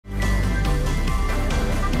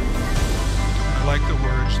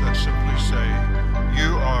words that simply say,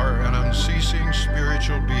 you are an unceasing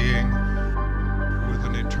spiritual being with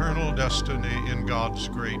an eternal destiny in God's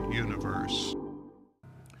great universe.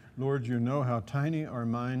 Lord, you know how tiny our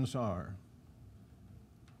minds are.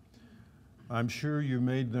 I'm sure you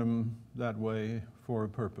made them that way for a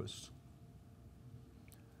purpose.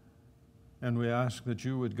 And we ask that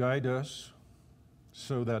you would guide us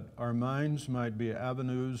so that our minds might be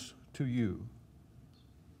avenues to you,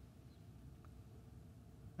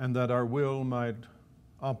 and that our will might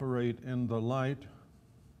operate in the light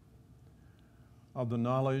of the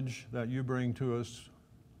knowledge that you bring to us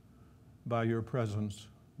by your presence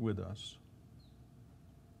with us.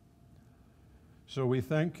 So we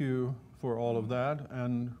thank you for all of that,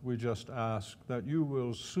 and we just ask that you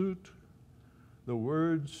will suit the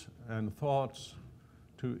words and thoughts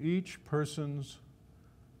to each person's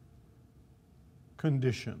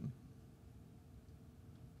condition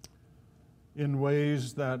in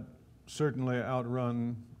ways that certainly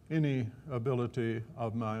outrun any ability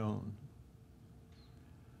of my own.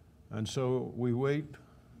 And so we wait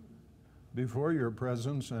before your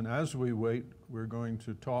presence, and as we wait, we're going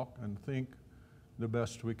to talk and think the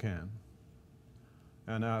best we can,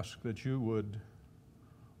 and ask that you would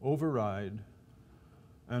override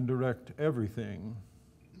and direct everything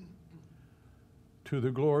to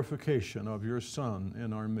the glorification of your Son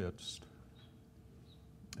in our midst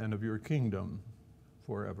and of your kingdom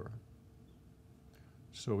forever.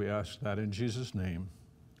 So we ask that in Jesus' name,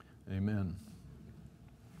 amen.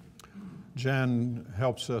 Jan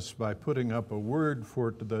helps us by putting up a word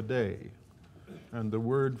for the day, and the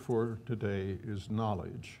word for today is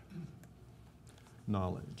knowledge.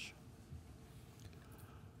 Knowledge.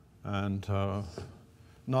 And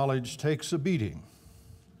knowledge takes a beating,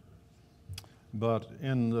 but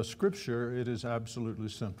in the Scripture it is absolutely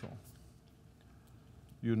central.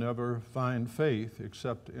 You never find faith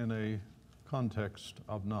except in a context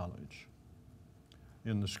of knowledge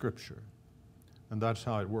in the Scripture. And that's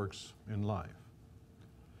how it works in life.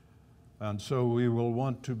 And so we will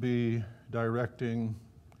want to be directing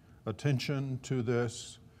attention to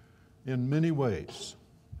this in many ways,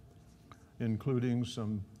 including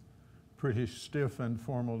some pretty stiff and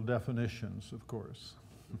formal definitions, of course,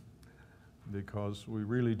 because we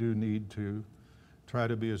really do need to try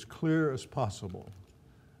to be as clear as possible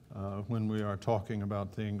when we are talking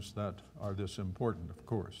about things that are this important, of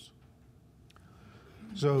course.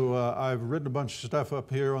 So I've written a bunch of stuff up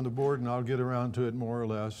here on the board, and I'll get around to it more or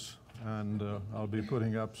less, and I'll be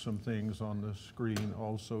putting up some things on the screen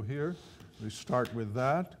also here. We start with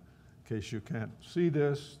that. In case you can't see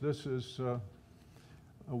this, this is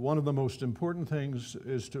one of the most important things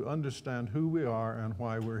is to understand who we are and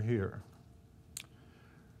why we're here.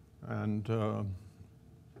 And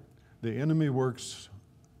the enemy works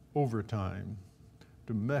overtime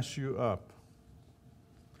to mess you up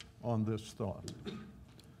on this thought.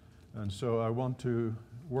 And so I want to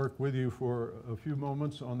work with you for a few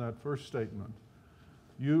moments on that first statement.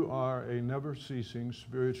 You are a never-ceasing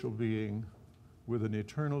spiritual being with an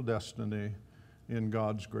eternal destiny in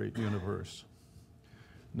God's great universe.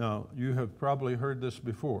 Now, you have probably heard this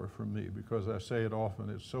before from me because I say it often.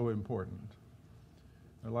 It's so important.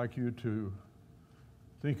 I'd like you to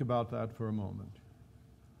think about that for a moment.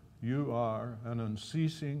 You are an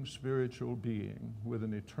unceasing spiritual being with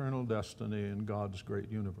an eternal destiny in God's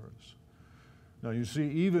great universe. Now, you see,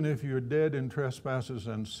 even if you're dead in trespasses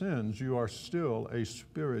and sins, you are still a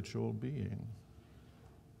spiritual being.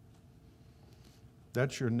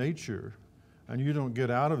 That's your nature, and you don't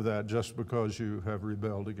get out of that just because you have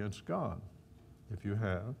rebelled against God. If you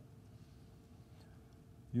have,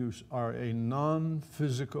 you are a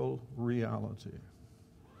non-physical reality.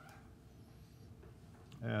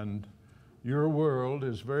 And your world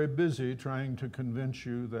is very busy trying to convince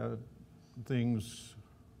you that things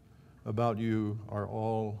about you are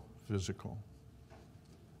all physical.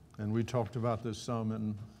 And we talked about this some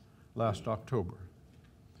in last October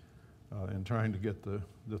in trying to get the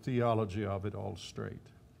theology of it all straight.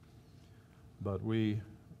 But we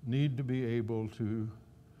need to be able to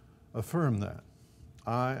affirm that.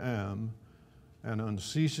 I am an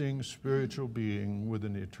unceasing spiritual being with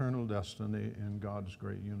an eternal destiny in God's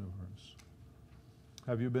great universe.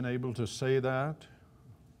 Have you been able to say that?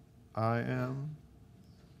 I am.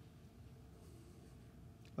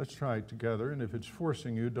 Let's try it together, and if it's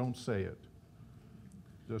forcing you, don't say it.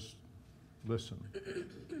 Just listen,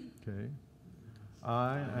 okay?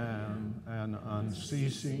 I am an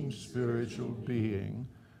unceasing spiritual being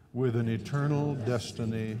with an eternal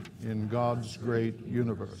destiny in God's great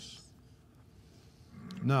universe.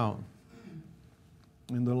 Now,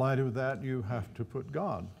 in the light of that, you have to put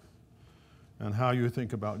God and how you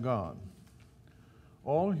think about God.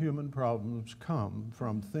 All human problems come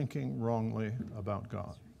from thinking wrongly about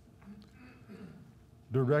God.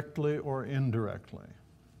 Directly or indirectly,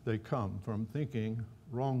 they come from thinking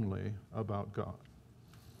wrongly about God.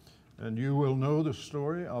 And you will know the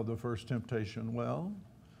story of the first temptation well,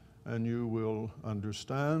 and you will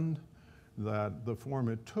understand that the form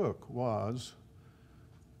it took was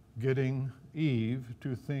getting Eve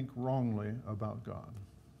to think wrongly about God.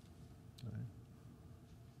 Okay?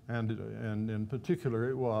 And in particular,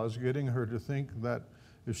 it was getting her to think that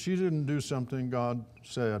if she didn't do something God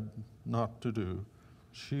said not to do,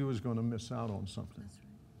 she was going to miss out on something.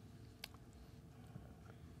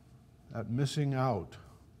 That missing out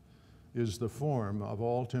is the form of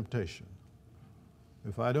all temptation.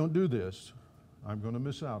 If I don't do this, I'm going to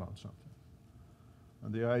miss out on something.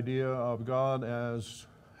 And the idea of God as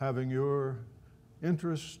having your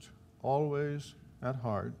interest always at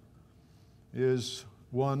heart is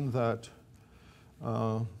one that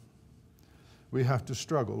we have to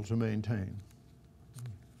struggle to maintain.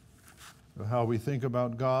 How we think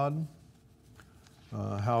about God,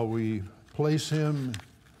 how we place Him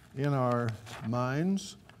in our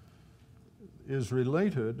minds is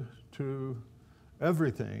related to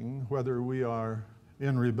everything, whether we are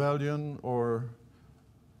in rebellion or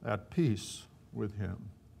at peace with Him,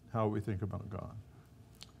 how we think about God.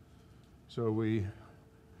 So we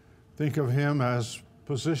think of Him as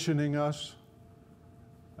positioning us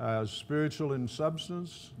as spiritual in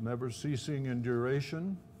substance, never ceasing in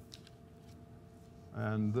duration.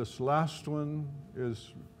 And this last one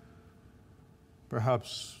is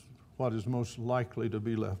perhaps what is most likely to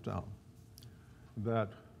be left out, that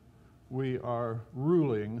we are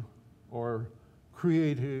ruling or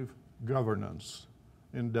creative governance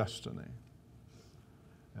in destiny.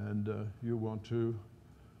 And you want to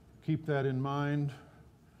keep that in mind.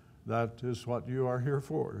 That is what you are here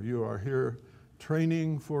for. You are here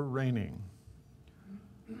training for reigning.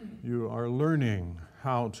 You are learning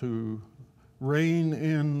how to reign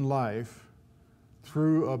in life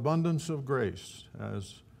through abundance of grace,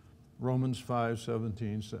 as Romans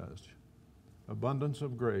 5:17 says. Abundance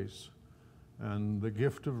of grace and the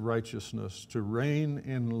gift of righteousness to reign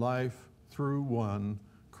in life through one,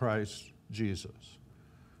 Christ Jesus.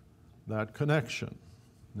 That connection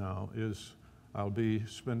now is, I'll be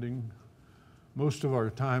spending most of our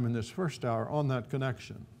time in this first hour on that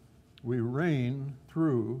connection. We reign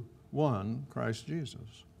through one, Christ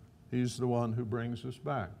Jesus. He's the one who brings us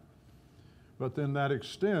back. But then that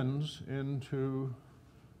extends into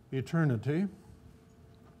eternity.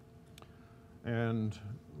 And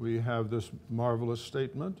we have this marvelous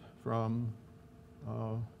statement from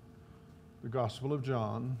the Gospel of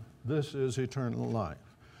John. This is eternal life.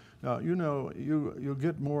 Now, you know, you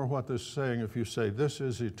get more what this is saying if you say, this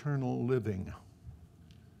is eternal living.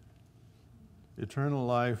 Eternal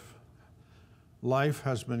life, life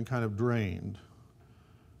has been kind of drained,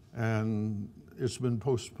 and it's been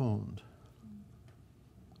postponed.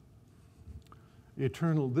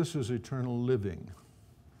 This is eternal living.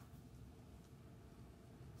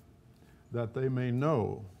 That they may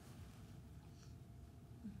know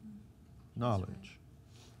knowledge,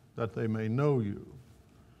 that they may know you,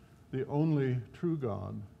 the only true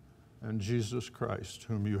God, and Jesus Christ,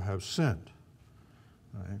 whom you have sent.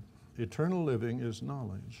 Right? Eternal living is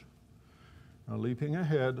knowledge. Now, leaping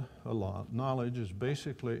ahead a lot, knowledge is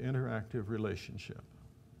basically interactive relationship.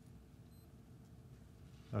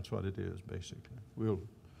 That's what it is, basically.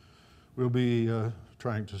 We'll be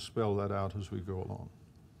trying to spell that out as we go along.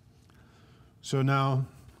 So now,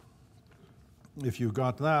 if you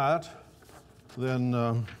got that,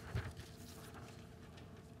 then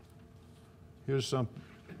here's some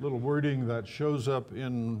little wording that shows up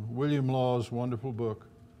in William Law's wonderful book,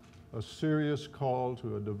 A Serious Call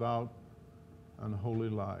to a Devout and Holy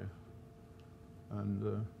Life.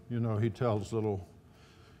 And, you know, he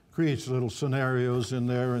creates little scenarios in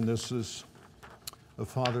there, and this is a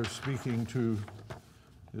father speaking to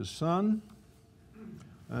his son,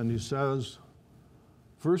 and he says,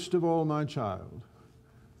 "First of all, my child,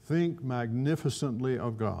 think magnificently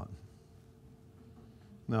of God."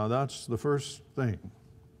 Now, that's the first thing.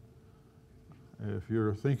 If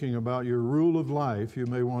you're thinking about your rule of life, you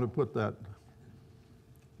may want to put that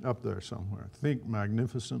up there somewhere. Think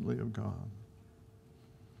magnificently of God.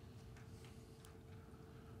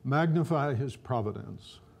 Magnify His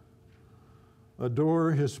providence.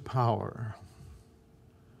 Adore His power.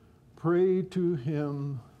 Pray to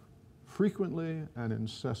Him frequently and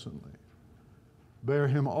incessantly. Bear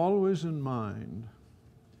Him always in mind.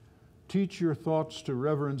 Teach your thoughts to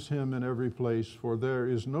reverence Him in every place, for there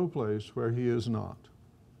is no place where He is not.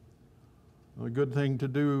 A good thing to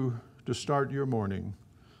do to start your morning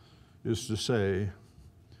is to say,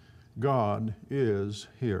 God is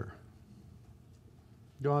here.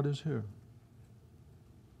 God is here.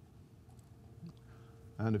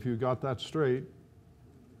 And if you got that straight,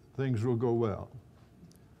 things will go well.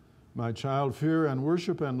 My child, fear and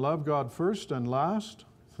worship and love God first and last.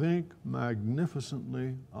 Think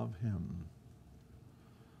magnificently of Him.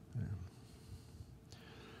 Yeah.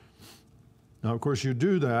 Now, of course, you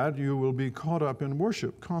do that, you will be caught up in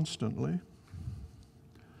worship constantly.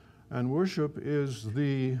 And worship is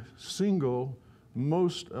the single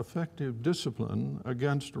most effective discipline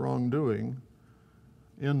against wrongdoing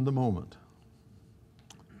in the moment.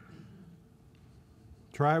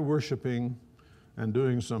 Try worshiping and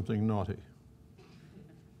doing something naughty.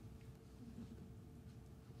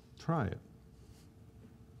 Try it.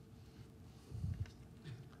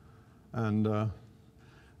 And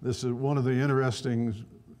this is one of the interesting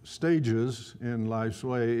stages in life's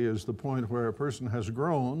way, is the point where a person has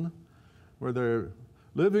grown, where they're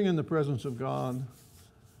living in the presence of God,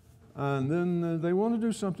 and then they want to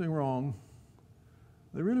do something wrong.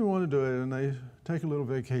 They really want to do it, and they take a little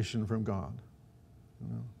vacation from God. You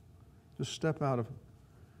know, just step out of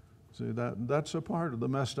it. See, that's a part of the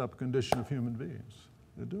messed up condition of human beings.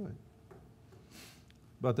 They do it.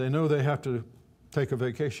 But they know they have to take a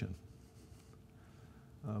vacation.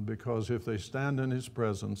 Because if they stand in His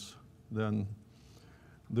presence, then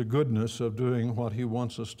the goodness of doing what He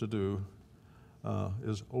wants us to do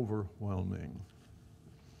is overwhelming.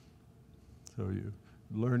 So you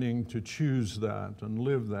learning to choose that and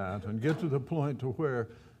live that and get to the point to where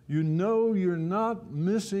you know you're not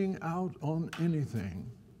missing out on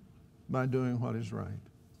anything by doing what is right.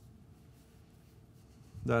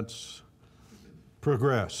 That's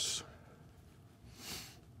progress.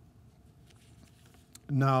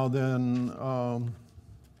 Now then,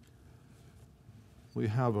 we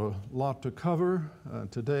have a lot to cover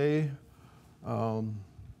today. I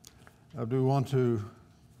do want to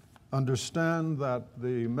understand that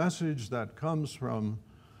the message that comes from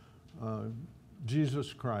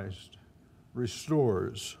Jesus Christ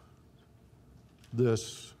restores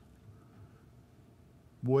this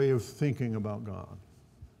way of thinking about God,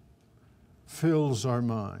 fills our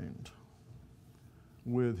mind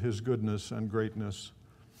with His goodness and greatness,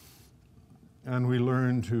 and we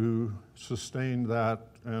learn to sustain that,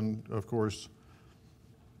 and of course,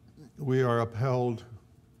 we are upheld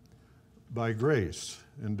by grace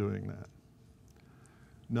in doing that.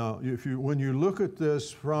 Now, when you look at this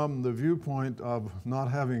from the viewpoint of not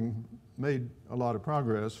having made a lot of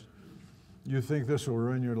progress, you think this will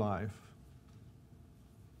ruin your life.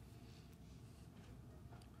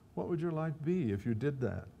 What would your life be if you did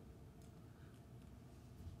that?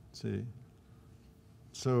 See?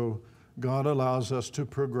 So God allows us to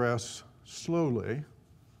progress slowly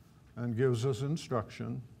and gives us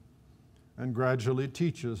instruction and gradually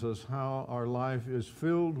teaches us how our life is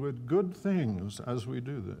filled with good things as we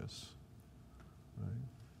do this. Right?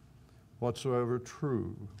 Whatsoever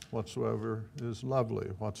true, whatsoever is lovely,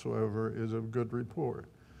 whatsoever is of good report,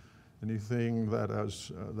 anything that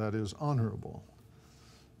is honorable.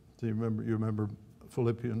 Do you remember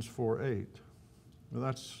Philippians 4:8?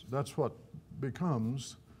 Well, that's what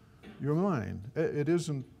becomes your mind. It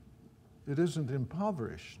isn't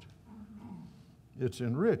impoverished. It's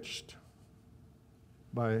enriched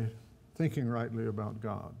by thinking rightly about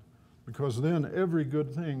God, because then every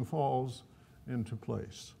good thing falls into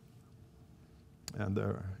place. And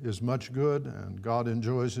there is much good, and God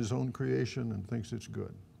enjoys His own creation and thinks it's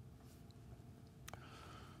good.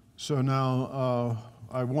 So now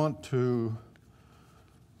I want to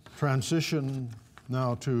transition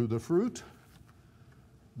now to the fruit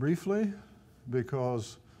briefly,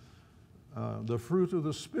 because the fruit of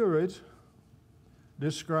the Spirit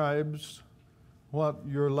describes what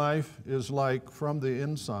your life is like from the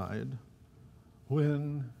inside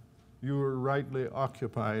when you are rightly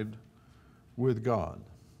occupied with God,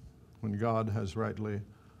 when God has rightly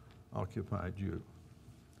occupied you.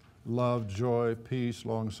 Love, joy, peace,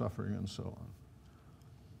 long-suffering, and so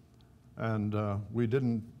on. And we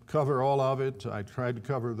didn't cover all of it. I tried to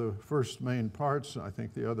cover the first main parts. I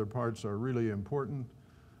think the other parts are really important,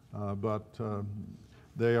 but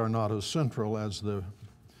they are not as central as the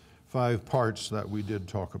 5 parts that we did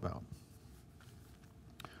talk about.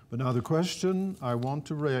 But now the question I want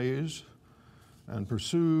to raise and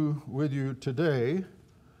pursue with you today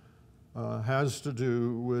has to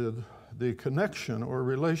do with the connection or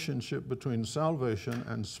relationship between salvation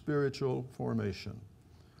and spiritual formation.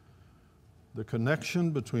 The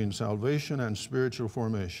connection between salvation and spiritual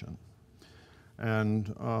formation.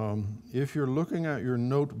 And if you're looking at your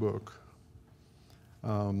notebook,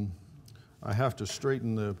 I have to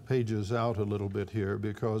straighten the pages out a little bit here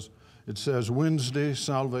because it says Wednesday,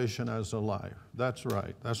 salvation as a life. That's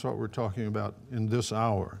right. That's what we're talking about in this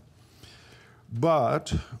hour.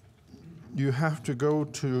 But you have to go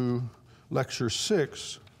to lecture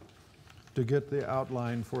 6 to get the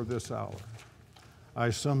outline for this hour. I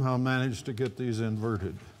somehow managed to get these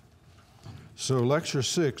inverted. So lecture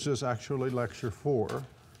 6 is actually lecture 4,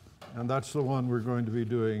 and that's the one we're going to be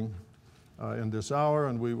doing in this hour,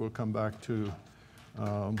 and we will come back to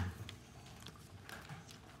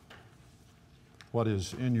what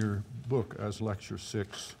is in your book as lecture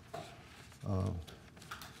 6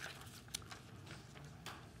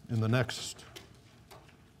 in the next,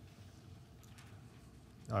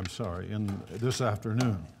 I'm sorry, in this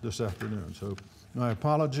afternoon. So my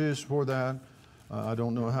apologies for that. I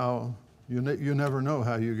don't know how, you never know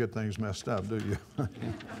how you get things messed up, do you?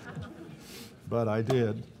 But I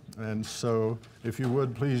did. And so if you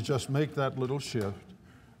would, please just make that little shift.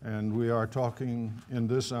 And we are talking in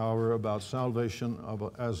this hour about salvation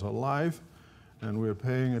as a life, and we're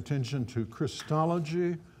paying attention to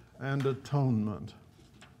Christology and atonement.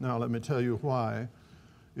 Now, let me tell you why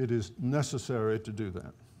it is necessary to do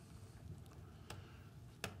that.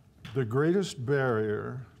 The greatest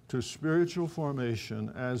barrier to spiritual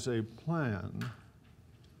formation as a plan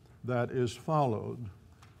that is followed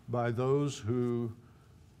by those who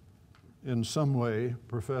in some way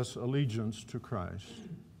profess allegiance to Christ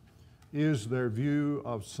is their view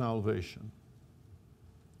of salvation.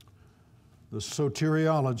 The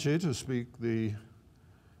soteriology, to speak the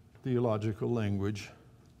theological language,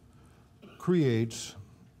 creates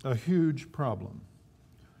a huge problem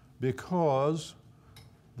because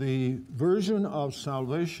the version of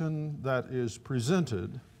salvation that is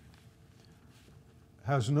presented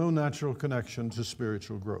has no natural connection to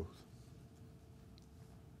spiritual growth.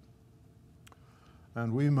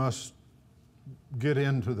 And we must get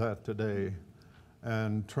into that today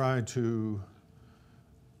and try to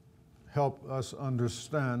help us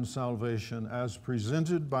understand salvation as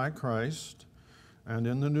presented by Christ and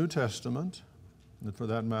in the New Testament, and for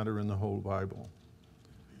that matter in the whole Bible.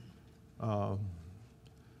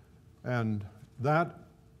 And that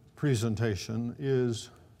presentation is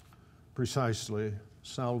precisely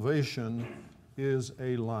salvation is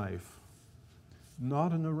a life,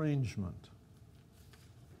 not an arrangement.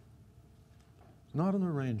 Not an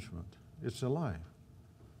arrangement, it's a life.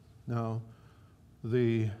 Now,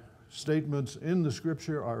 the statements in the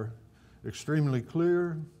Scripture are extremely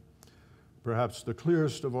clear. Perhaps the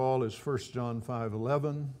clearest of all is 1 John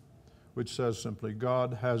 5:11, which says simply,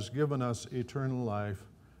 God has given us eternal life,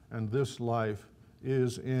 and this life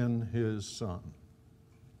is in His Son.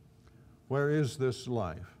 Where is this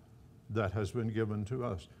life that has been given to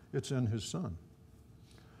us? It's in His Son.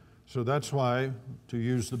 So that's why, to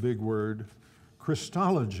use the big word,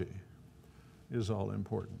 Christology is all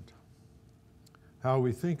important. How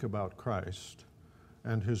we think about Christ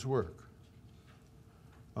and His work.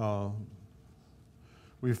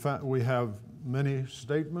 We have many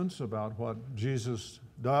statements about what Jesus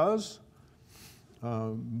does,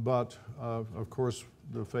 but of course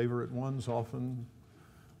the favorite ones often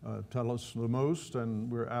tell us the most, and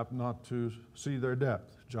we're apt not to see their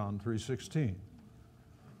depth. John 3:16.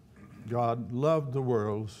 God loved the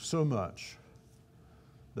world so much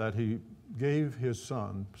that He gave His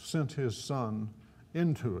Son, sent His Son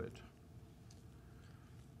into it.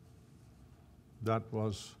 That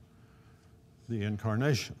was the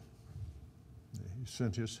incarnation. He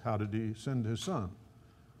sent how did He send His Son?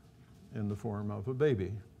 In the form of a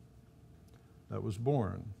baby that was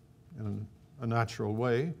born in a natural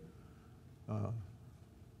way.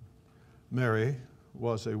 Mary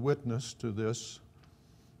was a witness to this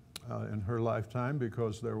in her lifetime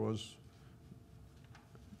because there was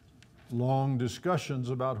long discussions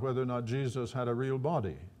about whether or not Jesus had a real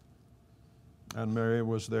body. And Mary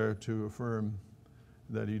was there to affirm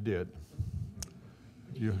that He did.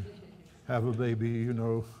 You have a baby, you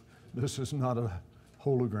know, this is not a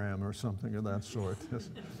hologram or something of that sort. This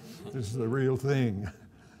is the real thing.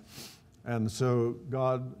 And so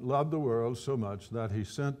God loved the world so much that He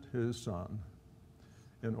sent His Son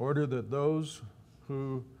in order that those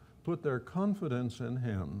who put their confidence in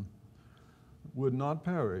Him would not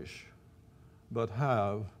perish, but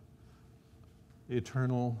have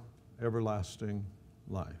eternal, everlasting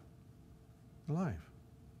life. Life.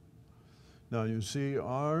 Now you see,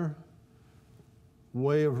 our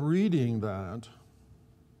way of reading that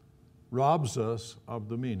robs us of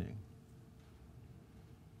the meaning,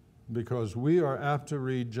 because we are apt to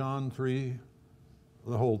read John 3,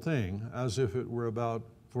 the whole thing, as if it were about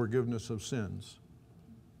forgiveness of sins.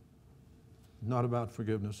 not about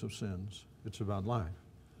forgiveness of sins. It's about life.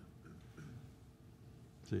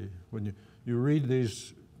 See, when you read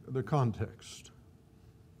the context,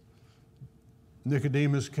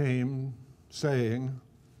 Nicodemus came saying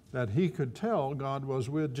that he could tell God was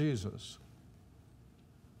with Jesus,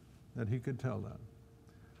 that he could tell that.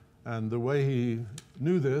 And the way he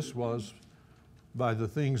knew this was by the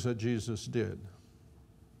things that Jesus did.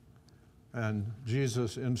 And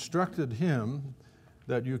Jesus instructed him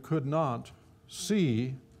that you could not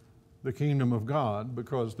see the kingdom of God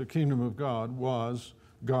because the kingdom of God was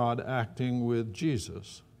God acting with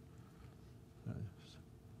Jesus.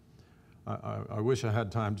 I wish I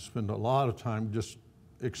had time to spend a lot of time just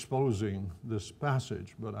exposing this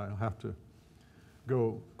passage, but I'll have to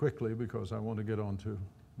go quickly because I want to get on to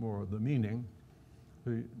more of the meaning.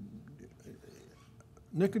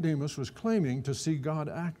 Nicodemus was claiming to see God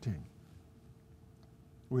acting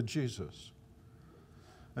with Jesus.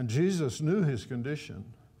 And Jesus knew his condition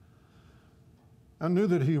and knew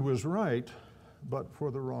that he was right, but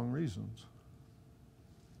for the wrong reasons.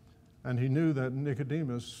 And he knew that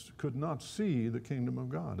Nicodemus could not see the kingdom of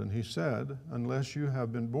God. And he said, unless you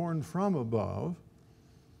have been born from above,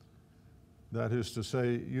 that is to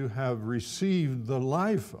say, you have received the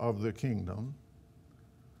life of the kingdom,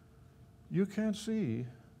 you can't see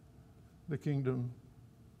the kingdom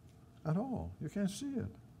at all. You can't see it.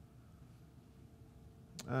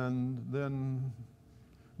 And then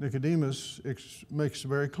Nicodemus makes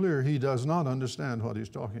very clear he does not understand what he's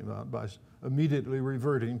talking about by immediately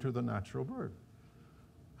reverting to the natural birth.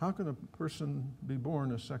 How can a person be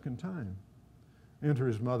born a second time, enter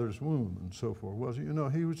his mother's womb, and so forth? Well,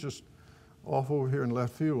 he was just off over here in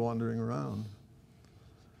left field wandering around.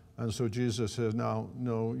 And so Jesus says, now,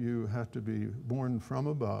 no, you have to be born from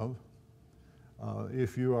above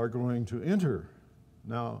if you are going to enter.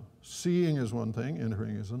 Now, seeing is one thing,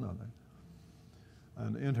 entering is another.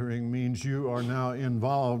 And entering means you are now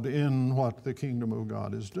involved in what the kingdom of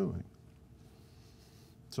God is doing.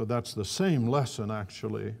 So that's the same lesson,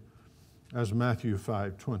 actually, as Matthew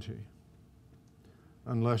 5:20.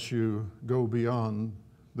 Unless you go beyond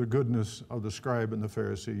the goodness of the scribe and the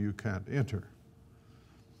Pharisee, you can't enter.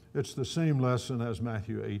 It's the same lesson as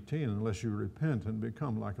Matthew 18. Unless you repent and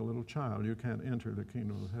become like a little child, you can't enter the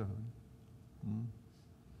kingdom of heaven.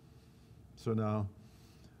 So now,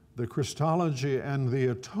 the Christology and the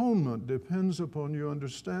atonement depends upon you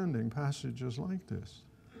understanding passages like this.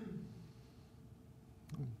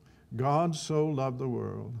 God so loved the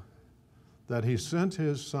world that he sent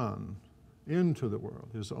his Son into the world,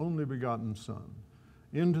 his only begotten Son,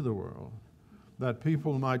 into the world, that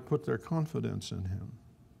people might put their confidence in him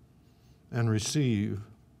and receive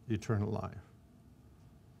eternal life.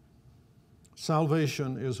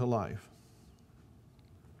 Salvation is a life.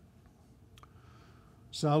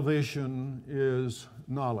 Salvation is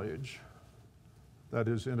knowledge, that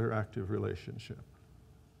is interactive relationship.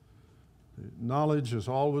 Knowledge is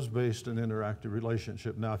always based in interactive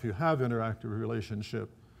relationship. Now, if you have interactive relationship,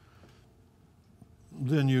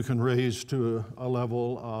 then you can raise to a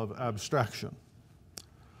level of abstraction.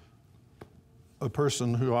 A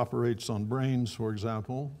person who operates on brains, for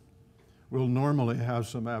example, will normally have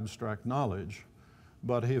some abstract knowledge,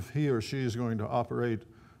 but if he or she is going to operate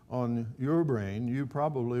on your brain, you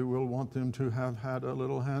probably will want them to have had a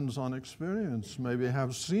little hands-on experience, maybe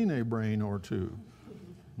have seen a brain or two,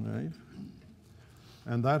 right?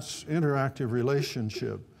 And that's interactive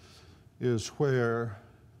relationship is where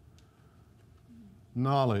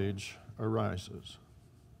knowledge arises.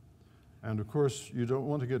 And of course, you don't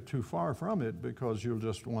want to get too far from it because you'll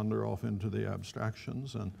just wander off into the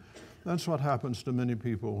abstractions. And that's what happens to many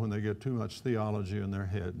people when they get too much theology in their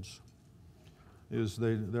heads, is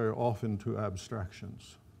they're off into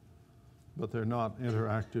abstractions, but they're not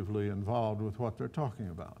interactively involved with what they're talking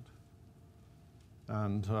about.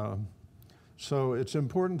 And so it's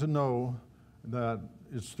important to know that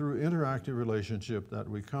it's through interactive relationship that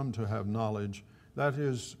we come to have knowledge that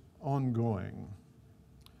is ongoing.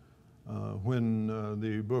 When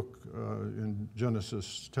the book in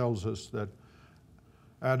Genesis tells us that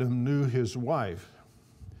Adam knew his wife,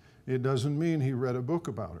 it doesn't mean he read a book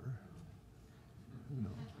about her. You know.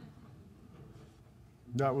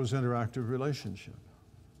 That was interactive relationship.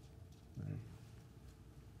 Right?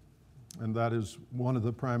 And that is one of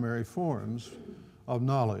the primary forms of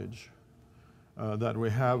knowledge that we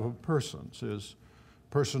have of persons, is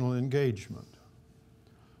personal engagement.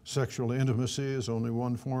 Sexual intimacy is only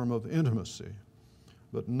one form of intimacy,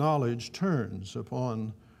 but knowledge turns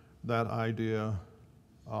upon that idea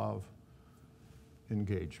of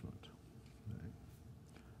engagement.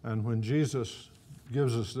 And when Jesus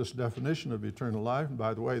gives us this definition of eternal life. And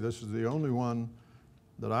by the way, this is the only one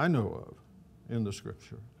that I know of in the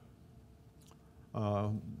Scripture.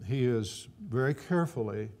 He is very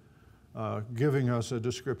carefully giving us a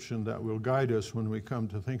description that will guide us when we come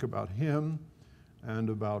to think about Him and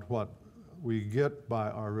about what we get by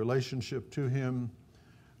our relationship to Him,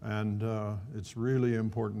 and it's really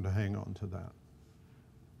important to hang on to that.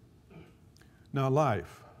 Now,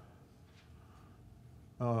 life.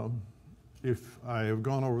 If I have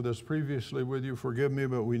gone over this previously with you, forgive me,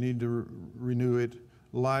 but we need to renew it.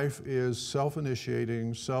 Life is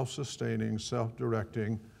self-initiating, self-sustaining,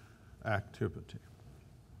 self-directing activity.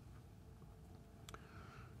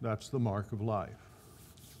 That's the mark of life.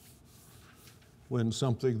 When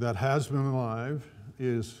something that has been alive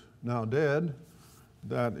is now dead,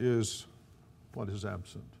 that is what is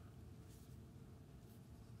absent.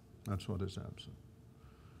 That's what is absent.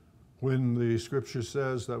 When the Scripture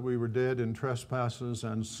says that we were dead in trespasses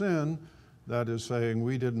and sin, that is saying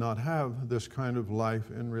we did not have this kind of life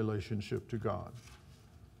in relationship to God.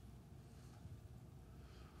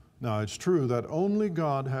 Now, it's true that only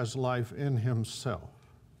God has life in Himself.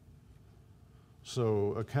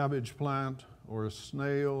 So a cabbage plant or a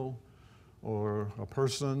snail or a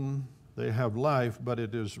person, they have life, but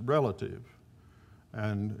it is relative.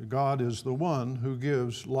 And God is the one who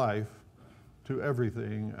gives life to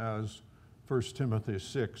everything, as 1 Timothy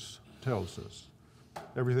 6 tells us.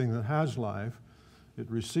 Everything that has life, it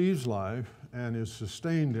receives life and is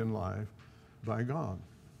sustained in life by God.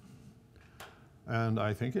 And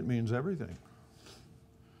I think it means everything.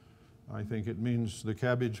 I think it means the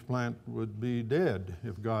cabbage plant would be dead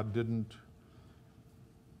if God didn't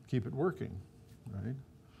keep it working, right?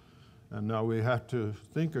 And now we have to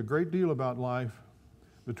think a great deal about life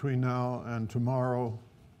between now and tomorrow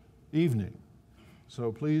evening.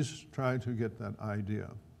 So please try to get that idea.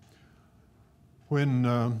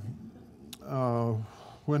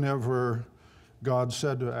 Whenever God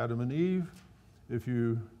said to Adam and Eve, if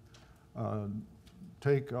you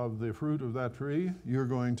take of the fruit of that tree, you're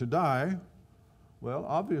going to die. Well,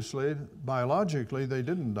 obviously, biologically, they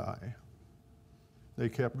didn't die. They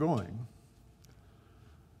kept going.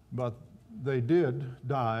 But they did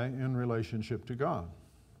die in relationship to God,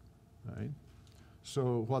 right?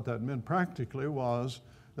 So what that meant practically was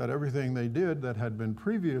that everything they did that had been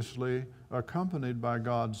previously accompanied by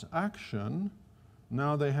God's action,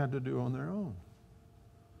 now they had to do on their own.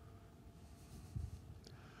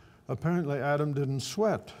 Apparently, Adam didn't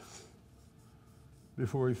sweat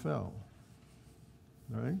before he fell,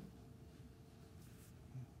 right?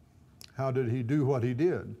 How did he do what he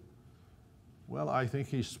did? Well, I think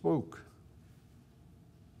he spoke,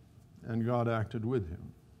 and God acted with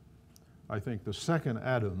him. I think the second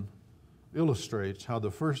Adam illustrates how the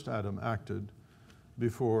first Adam acted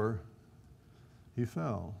before he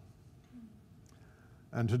fell.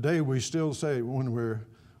 And today we still say, when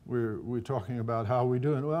we're talking about how we're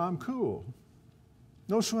doing, well, I'm cool.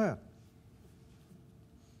 No sweat.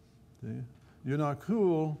 See? You're not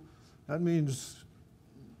cool, that means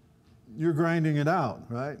you're grinding it out,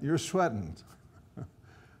 right? You're sweating.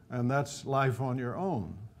 And that's life on your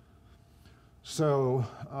own. So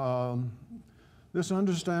this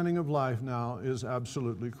understanding of life now is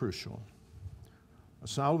absolutely crucial.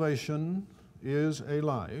 Salvation is a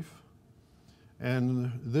life,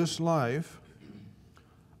 and this life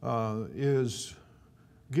is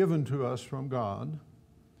given to us from God.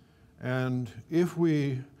 And if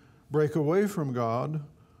we break away from God,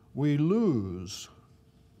 we lose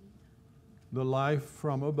the life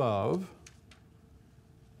from above.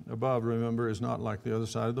 Above, remember, is not like the other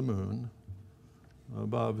side of the moon.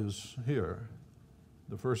 Above is here.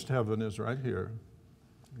 The first heaven is right here,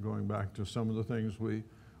 going back to some of the things we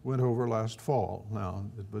went over last fall. Now,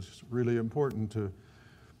 it was really important to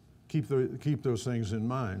keep those things in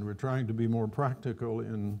mind. We're trying to be more practical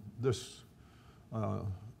in this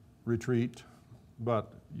retreat,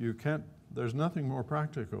 but there's nothing more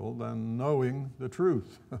practical than knowing the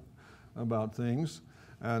truth about things,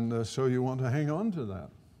 and so you want to hang on to that.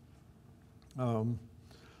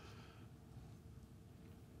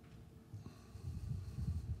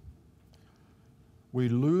 We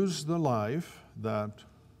lose the life that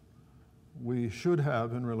we should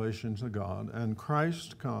have in relation to God, and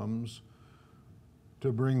Christ comes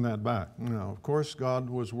to bring that back. Now, of course, God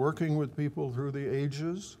was working with people through the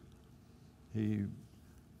ages. He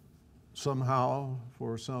somehow,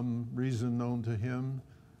 for some reason known to him,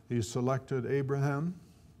 he selected Abraham,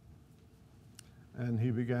 and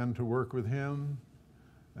he began to work with him,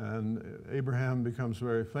 and Abraham becomes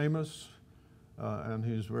very famous, and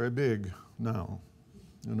he's very big now,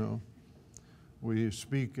 you know. we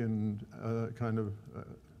speak in kind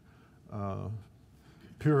of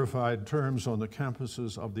purified terms on the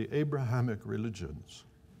campuses of the Abrahamic religions.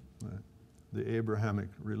 The Abrahamic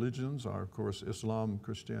religions are, of course, Islam,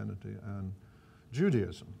 Christianity, and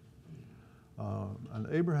Judaism. And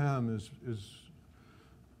Abraham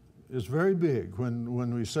is very big.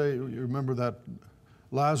 When we say, you remember that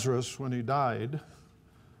Lazarus, when he died,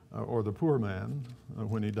 or the poor man,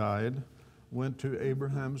 when he died, went to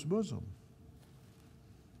Abraham's bosom.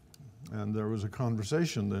 And there was a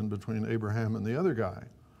conversation then between Abraham and the other guy.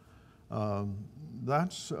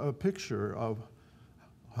 That's a picture of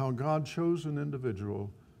how God chose an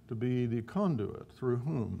individual to be the conduit through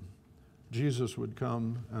whom Jesus would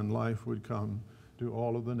come and life would come to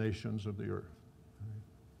all of the nations of the earth.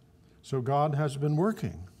 So God has been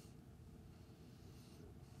working.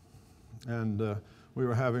 And we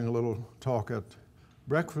were having a little talk at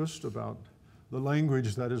breakfast about the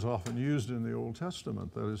language that is often used in the Old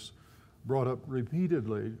Testament that is brought up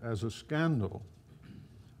repeatedly as a scandal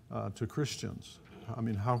to Christians. I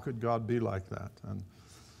mean, how could God be like that? And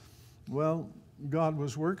well, God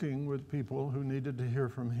was working with people who needed to hear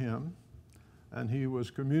from Him, and He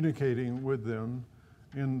was communicating with them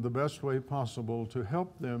in the best way possible to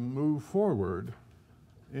help them move forward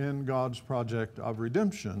in God's project of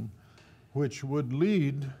redemption, which would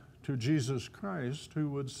lead to Jesus Christ, who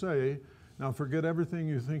would say, now forget everything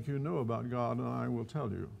you think you know about God, and I will tell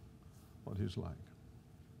you what He's like.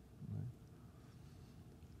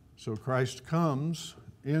 So Christ comes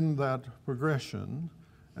in that progression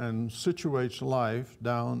and situates life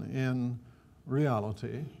down in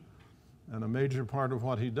reality. And a major part of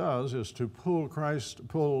what He does is to pull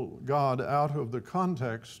God out of the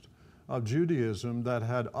context of Judaism that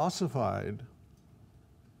had ossified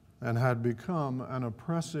and had become an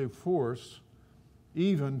oppressive force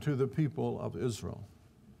even to the people of Israel.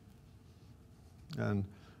 And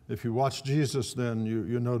if you watch Jesus, then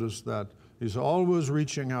you notice that He's always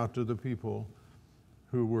reaching out to the people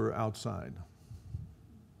who were outside.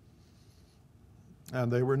 And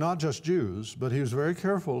they were not just Jews, but He was very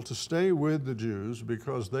careful to stay with the Jews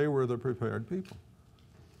because they were the prepared people.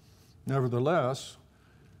 Nevertheless,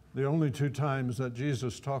 the only two times that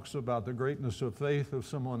Jesus talks about the greatness of faith of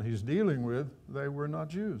someone He's dealing with, they were not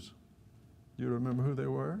Jews. Do you remember who they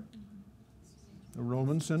were? The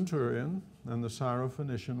Roman centurion and the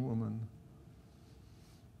Syrophoenician woman.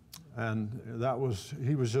 And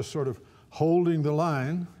he was just sort of holding the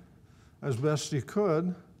line as best he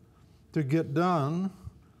could to get done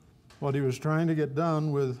what he was trying to get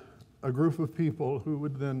done with a group of people who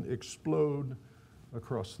would then explode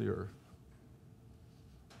across the earth.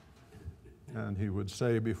 And He would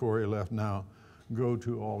say before He left, now go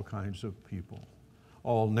to all kinds of people,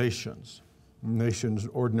 all nations. Nations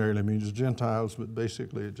ordinarily means Gentiles, but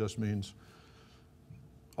basically it just means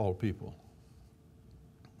all people.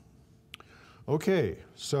 Okay,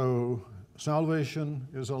 so salvation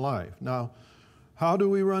is a life. Now, how do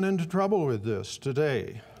we run into trouble with this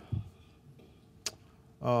today?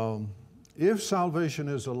 If salvation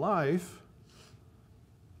is a life,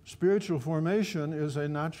 spiritual formation is a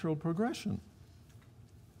natural progression.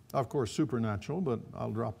 Of course, supernatural, but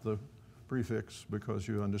I'll drop the prefix because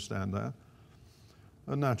you understand that.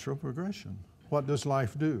 A natural progression. What does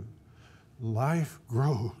life do? Life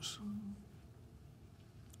grows.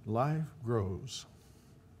 Life grows.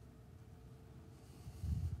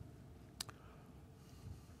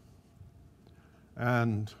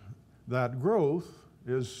 And that growth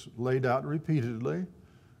is laid out repeatedly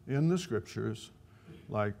in the Scriptures,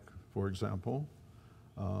 like, for example,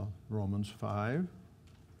 Romans 5,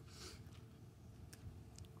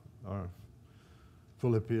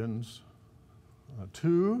 Philippians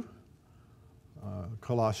 2,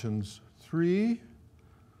 Colossians 3,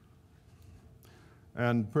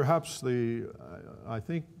 and perhaps I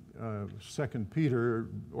think 2 Peter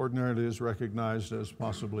ordinarily is recognized as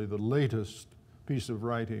possibly the latest piece of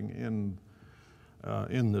writing in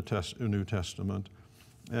the New Testament.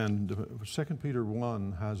 And 2 Peter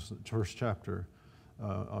 1 has, the first chapter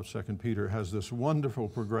of 2 Peter has this wonderful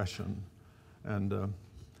progression. And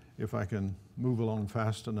if I can move along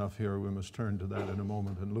fast enough here, we must turn to that in a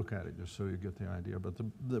moment and look at it just so you get the idea. But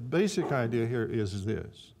the basic idea here is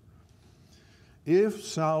this. If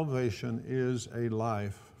salvation is a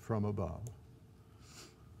life from above,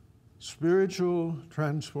 spiritual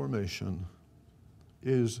transformation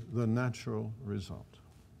is the natural result.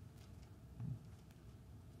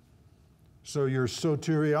 So your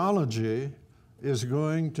soteriology is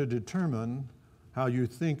going to determine how you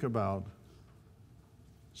think about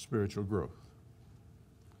spiritual growth.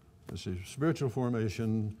 You see, spiritual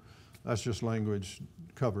formation, that's just language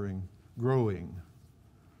covering growing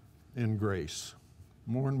in grace.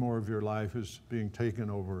 More and more of your life is being taken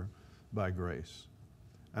over by grace.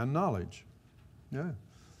 And knowledge. Yeah.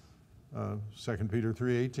 2 Peter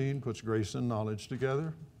 3:18 puts grace and knowledge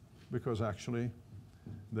together because actually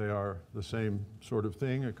they are the same sort of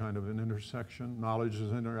thing, a kind of an intersection. Knowledge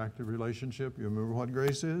is an interactive relationship. You remember what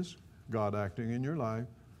grace is? God acting in your life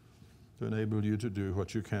to enable you to do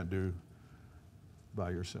what you can't do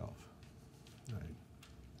by yourself. Right.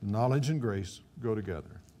 Knowledge and grace go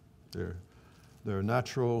together. They're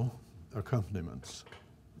natural accompaniments.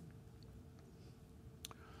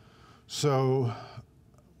 So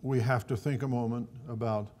we have to think a moment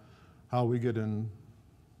about how we get in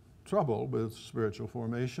trouble with spiritual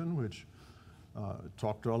formation, which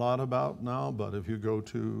talked a lot about now, but if you go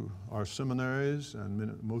to our seminaries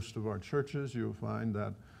and most of our churches, you'll find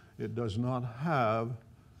that it does not have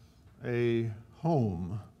a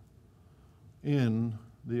home in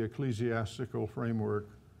the ecclesiastical framework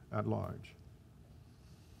at large.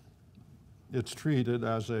 It's treated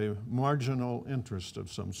as a marginal interest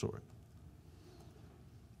of some sort.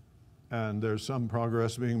 And there's some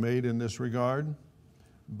progress being made in this regard,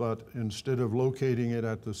 but instead of locating it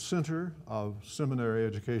at the center of seminary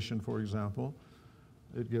education, for example,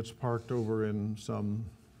 it gets parked over in some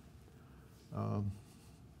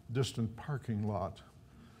distant parking lot,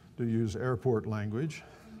 to use airport language.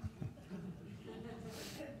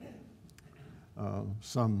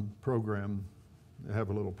 Some program, they have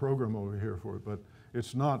a little program over here for it, but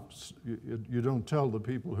it's not, you don't tell the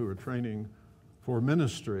people who are training for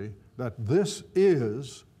ministry that this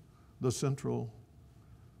is the central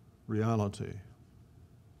reality.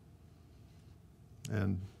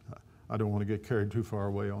 And I don't want to get carried too far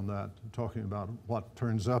away on that, talking about what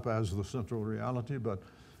turns up as the central reality, but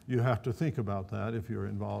you have to think about that if you're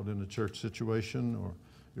involved in a church situation or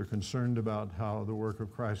you're concerned about how the work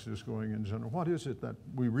of Christ is going in general. What is it that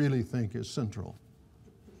we really think is central?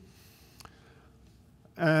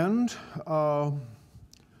 And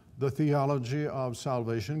the theology of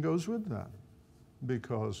salvation goes with that,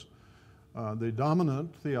 because the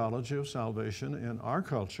dominant theology of salvation in our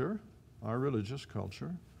culture, our religious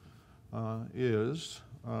culture, is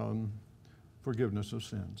forgiveness of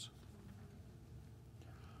sins.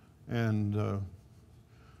 And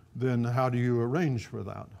then how do you arrange for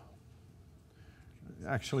that?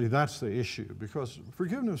 Actually, that's the issue, because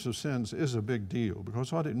forgiveness of sins is a big deal,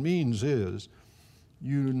 because what it means is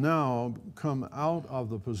you now come out of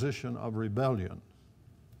the position of rebellion.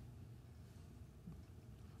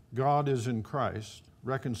 God is in Christ,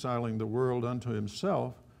 reconciling the world unto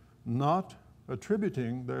himself, not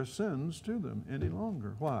attributing their sins to them any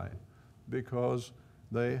longer. Why? Because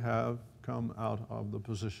they have come out of the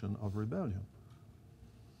position of rebellion.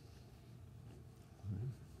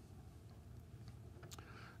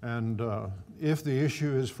 And if the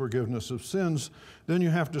issue is forgiveness of sins, then you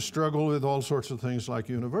have to struggle with all sorts of things like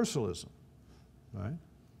universalism, right?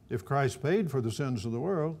 If Christ paid for the sins of the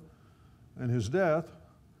world and his death,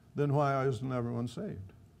 then why isn't everyone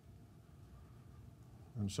saved?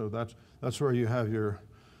 And so that's where you have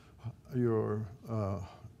your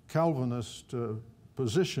Calvinist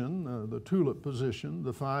position, the tulip position,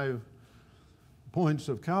 the 5 points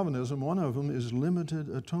of Calvinism. One of them is limited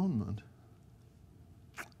atonement,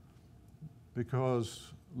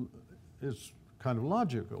 because it's kind of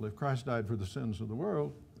logical. If Christ died for the sins of the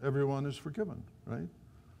world, everyone is forgiven, right?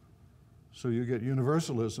 So you get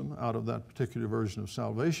universalism out of that particular version of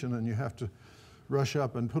salvation, and you have to rush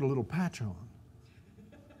up and put a little patch on.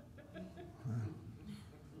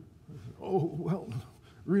 Oh, well,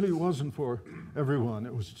 really wasn't for everyone.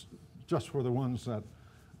 It was just for the ones that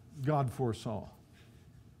God foresaw.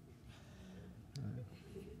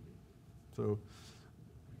 So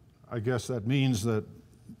I guess that means that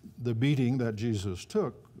the beating that Jesus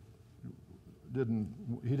took,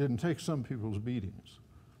 he didn't take some people's beatings.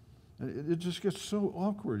 It just gets so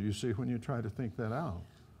awkward, you see, when you try to think that out.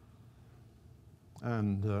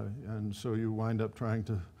 And so you wind up trying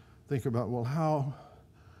to think about, well,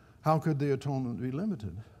 how could the atonement be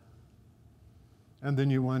limited? And then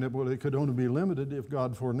you wind up, well, it could only be limited if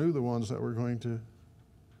God foreknew the ones that were going to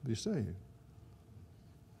be saved.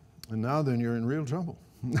 And now then you're in real trouble.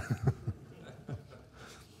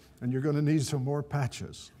 And you're going to need some more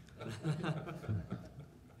patches.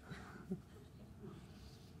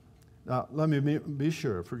 Now, let me be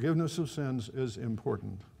sure, forgiveness of sins is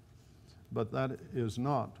important, but that is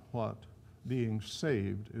not what being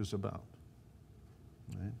saved is about.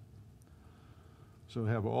 Right? So we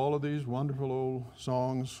have all of these wonderful old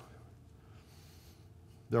songs.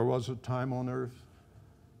 There was a time on earth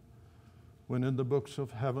when in the books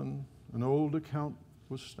of heaven an old account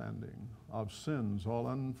was standing, of sins all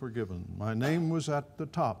unforgiven. My name was at the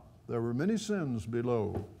top. There were many sins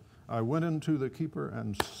below. I went into the keeper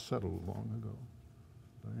and settled long ago.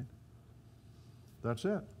 Right? That's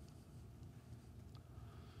it.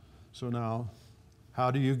 So now,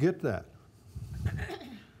 how do you get that?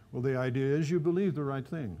 Well, the idea is you believe the right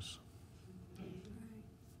things.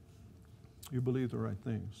 You believe the right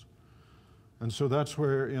things. And so that's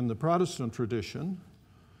where in the Protestant tradition,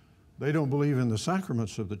 they don't believe in the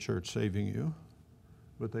sacraments of the church saving you,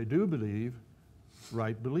 but they do believe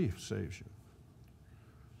right belief saves you.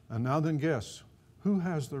 And now then guess, who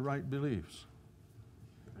has the right beliefs?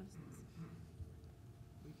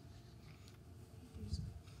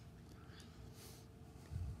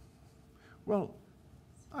 Well,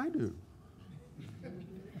 I do.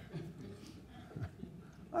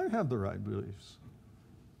 I have the right beliefs.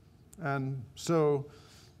 And so,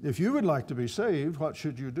 if you would like to be saved, what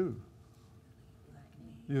should you do?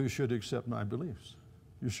 You should accept my beliefs.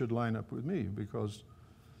 You should line up with me because,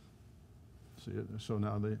 see, so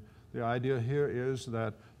now the idea here is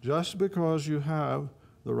that just because you have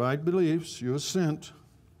the right beliefs, you assent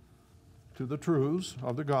to the truths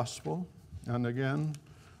of the gospel. And again,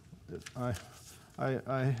 I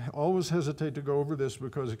always hesitate to go over this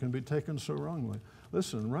because it can be taken so wrongly.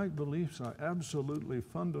 Listen, right beliefs are absolutely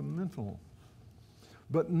fundamental,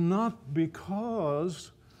 but not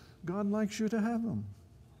because God likes you to have them.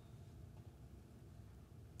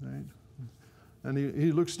 Right? And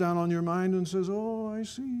he looks down on your mind and says, oh, I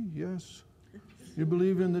see, yes. You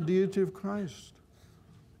believe in the deity of Christ.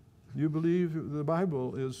 You believe the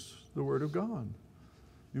Bible is the Word of God.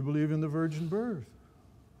 You believe in the virgin birth,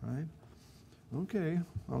 right? Okay,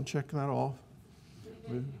 I'll check that off.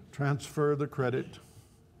 We transfer the credit.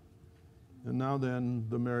 And now then,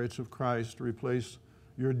 the merits of Christ replace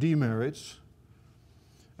your demerits.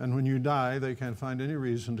 And when you die, they can't find any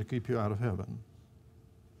reason to keep you out of heaven.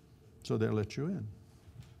 So they'll let you in.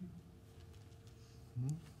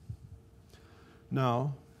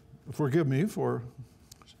 Now, forgive me for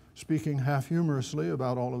speaking half humorously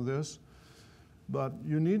about all of this, but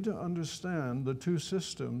you need to understand the two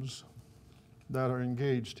systems that are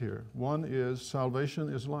engaged here. One is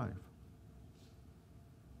salvation is life.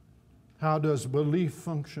 How does belief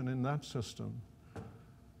function in that system?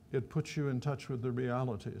 It puts you in touch with the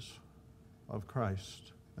realities of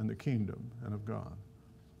Christ and the kingdom and of God.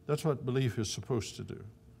 That's what belief is supposed to do.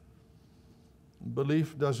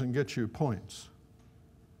 Belief doesn't get you points.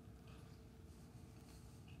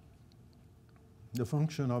 The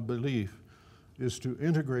function of belief is to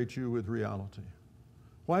integrate you with reality.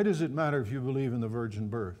 Why does it matter if you believe in the virgin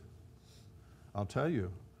birth? I'll tell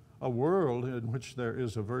you, a world in which there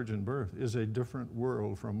is a virgin birth is a different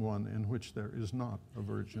world from one in which there is not a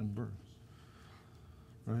virgin birth.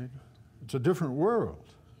 Right? It's a different world.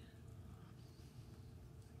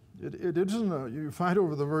 It isn't you fight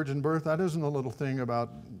over the virgin birth, that isn't a little thing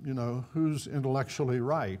about, who's intellectually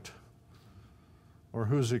right or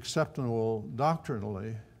who's acceptable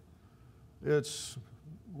doctrinally. It's,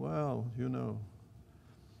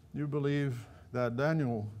 you believe that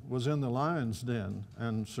Daniel was in the lion's den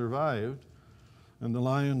and survived, and the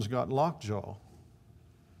lions got lockjaw.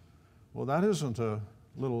 Well, that isn't a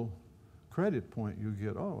little credit point you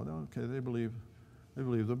get. Oh, okay, they believe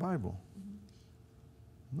the Bible.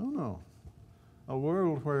 No. A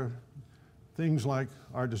world where things like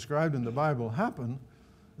are described in the Bible happen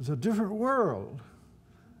is a different world.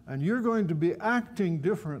 And you're going to be acting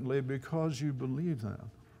differently because you believe that.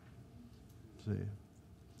 See?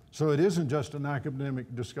 So it isn't just an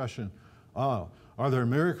academic discussion. Are there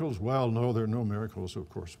miracles? Well, no, there are no miracles, of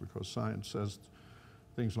course, because science says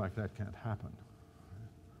things like that can't happen.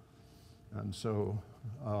 And so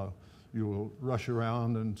you will rush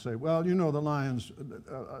around and say, well, the lions,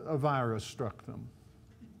 a virus struck them.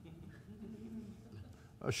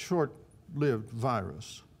 A short-lived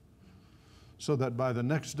virus. So that by the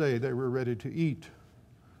next day they were ready to eat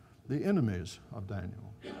the enemies of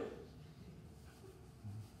Daniel.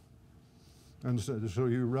 And so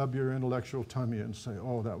you rub your intellectual tummy and say,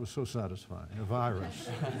 oh, that was so satisfying, a virus,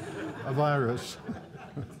 a virus.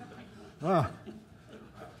 I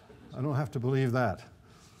don't have to believe that,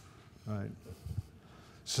 right?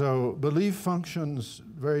 So belief functions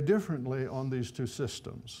very differently on these two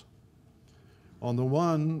systems. On the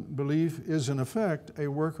one, belief is in effect a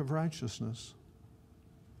work of righteousness.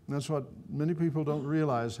 And that's what many people don't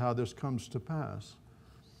realize how this comes to pass.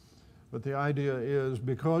 But the idea is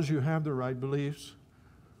because you have the right beliefs,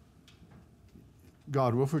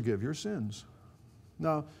 God will forgive your sins.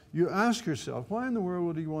 Now, you ask yourself, why in the world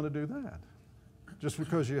would he want to do that? Just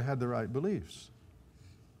because you had the right beliefs.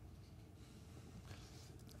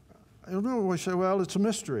 I don't know, we say, well, it's a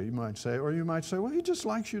mystery, you might say. Or you might say, well, he just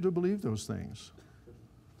likes you to believe those things.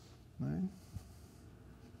 Right?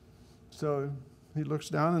 So he looks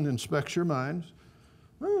down and inspects your mind.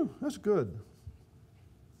 Oh, that's good.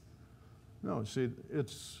 No, see,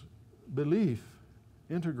 it's belief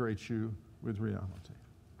integrates you with reality.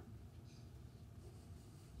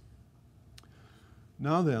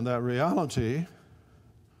 Now then, that reality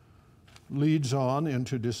leads on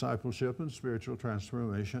into discipleship and spiritual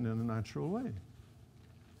transformation in a natural way.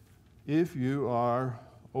 If you are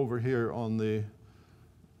over here on the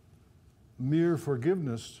mere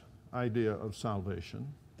forgiveness idea of salvation,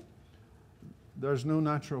 there's no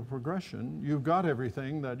natural progression. You've got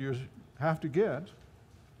everything that you have to get,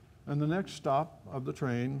 and the next stop of the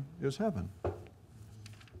train is heaven.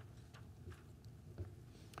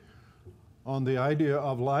 On the idea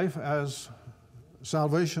of life as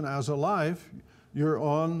salvation as a life, you're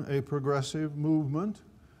on a progressive movement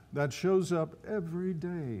that shows up every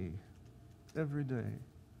day. Every day.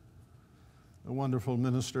 A wonderful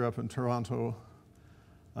minister up in Toronto,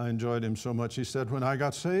 I enjoyed him so much. He said, when I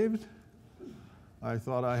got saved, I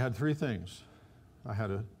thought I had three things. I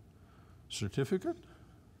had a certificate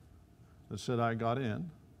that said I got in.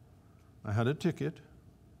 I had a ticket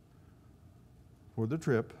for the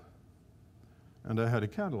trip, and I had a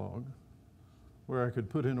catalog where I could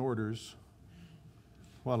put in orders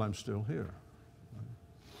while I'm still here.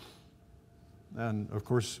 And of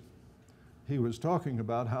course, he was talking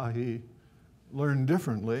about how he learned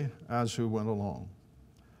differently as he went along.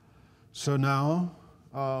 So now,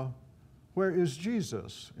 where is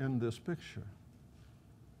Jesus in this picture?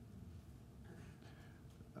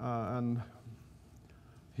 And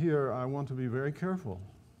here I want to be very careful,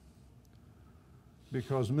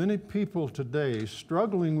 because many people today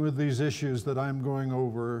struggling with these issues that I'm going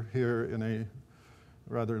over here in a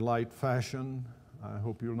rather light fashion. I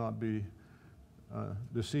hope you'll not be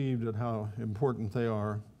deceived at how important they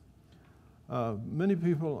are. Many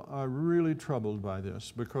people are really troubled by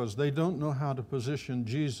this because they don't know how to position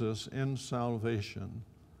Jesus in salvation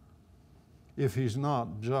if he's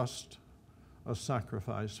not just a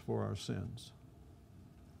sacrifice for our sins.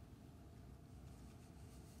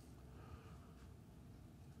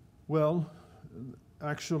 Well,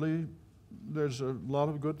 actually, there's a lot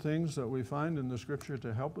of good things that we find in the Scripture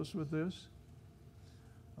to help us with this.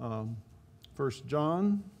 1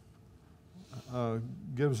 John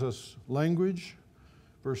gives us language.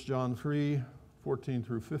 1 John 3, 14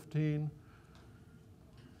 through 15.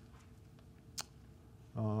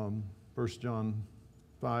 1 John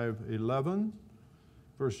 5, 11.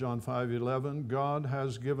 1 John 5, 11. God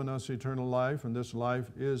has given us eternal life, and this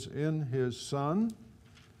life is in his Son.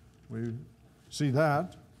 We see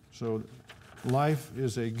that. So life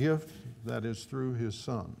is a gift that is through his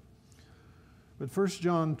Son. But 1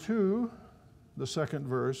 John 2, the second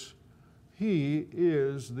verse, he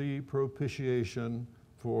is the propitiation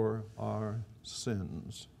for our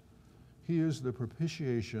sins. He is the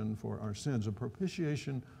propitiation for our sins. A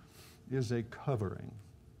propitiation is a covering.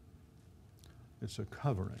 It's a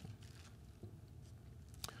covering.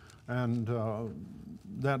 And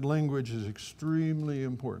that language is extremely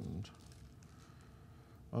important.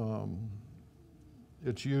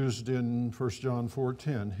 It's used in 1 John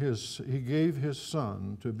 4:10. He gave his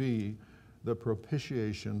Son to be the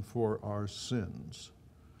propitiation for our sins.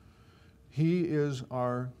 He is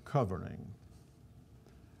our covering.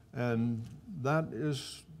 And that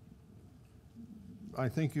is, I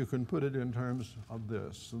think you can put it in terms of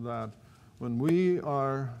this, that when we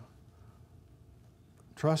are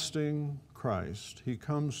trusting Christ, he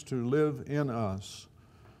comes to live in us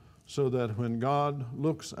so that when God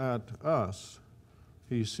looks at us,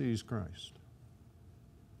 he sees Christ.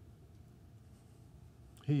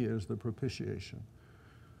 He is the propitiation.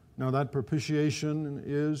 Now that propitiation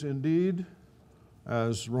is indeed,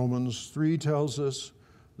 as Romans 3 tells us,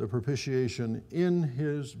 the propitiation in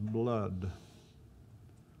his blood.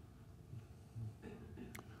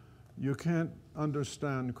 You can't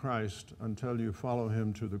understand Christ until you follow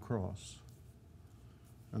him to the cross.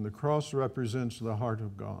 And the cross represents the heart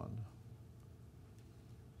of God.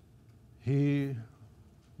 He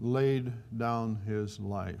laid down his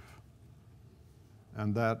life,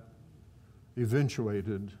 and that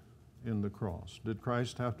eventuated in the cross. Did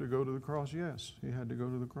Christ have to go to the cross? Yes, he had to go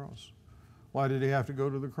to the cross. Why did he have to go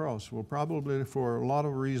to the cross? Well, probably for a lot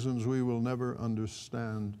of reasons we will never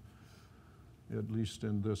understand, at least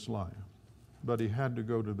in this life. But he had to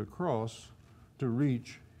go to the cross to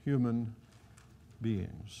reach human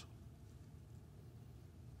beings.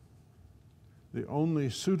 The only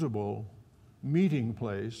suitable meeting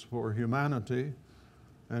place for humanity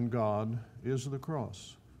and God is the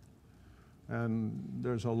cross. And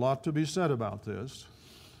there's a lot to be said about this.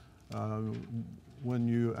 When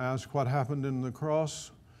you ask what happened in the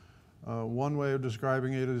cross, one way of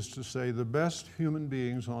describing it is to say the best human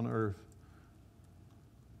beings on earth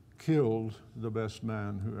killed the best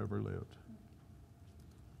man who ever lived.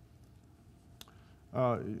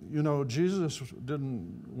 You know, Jesus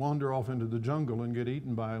didn't wander off into the jungle and get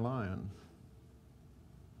eaten by a lion.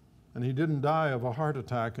 And he didn't die of a heart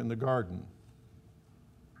attack in the garden.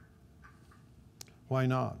 Why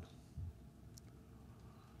not?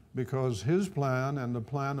 Because his plan and the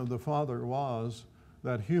plan of the Father was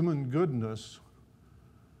that human goodness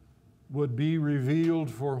would be revealed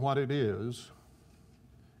for what it is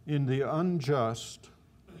in the unjust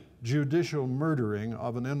judicial murdering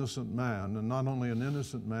of an innocent man, and not only an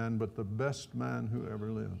innocent man, but the best man who ever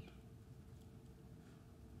lived.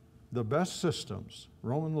 The best systems,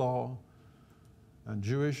 Roman law and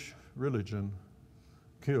Jewish religion,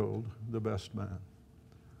 killed the best man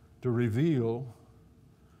to reveal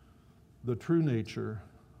the true nature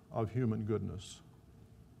of human goodness.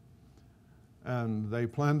 And they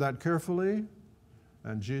planned that carefully,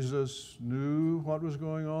 and Jesus knew what was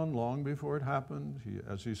going on long before it happened.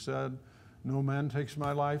 As he said, "No man takes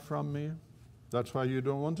my life from me." That's why you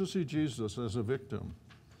don't want to see Jesus as a victim.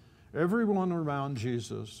 Everyone around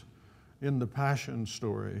Jesus in the Passion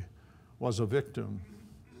story was a victim.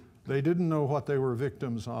 They didn't know what they were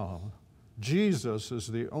victims of. Jesus is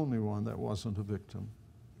the only one that wasn't a victim.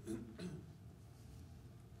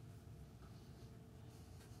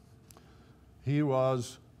 He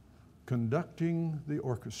was conducting the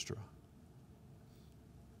orchestra.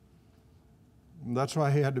 And that's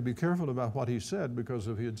why he had to be careful about what he said, because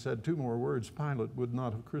if he had said two more words, Pilate would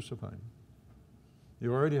not have crucified him. He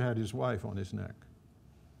already had his wife on his neck.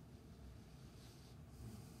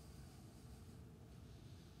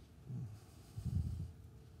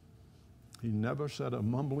 He never said a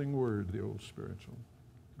mumbling word, the old spiritual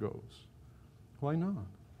goes. Why not?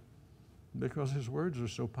 Because his words are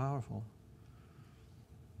so powerful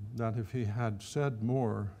that if he had said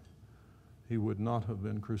more, he would not have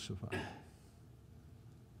been crucified.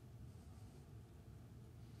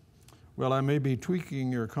 Well, I may be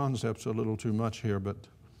tweaking your concepts a little too much here, but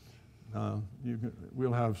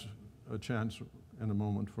we'll have a chance in a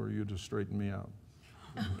moment for you to straighten me out.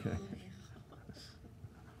 Okay.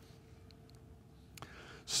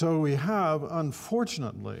 So we have,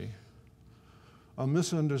 unfortunately, a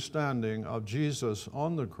misunderstanding of Jesus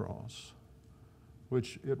on the cross,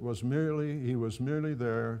 which he was merely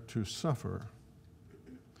there to suffer.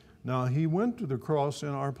 Now, he went to the cross in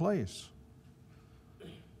our place.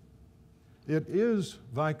 It is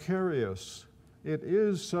vicarious. It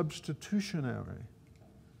is substitutionary.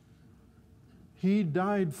 He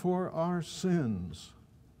died for our sins.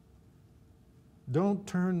 Don't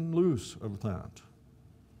turn loose of that.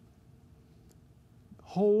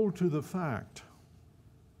 Hold to the fact.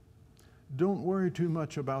 Don't worry too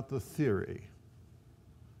much about the theory.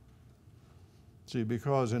 See,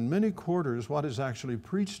 because in many quarters, what is actually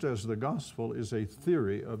preached as the gospel is a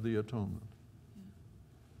theory of the atonement,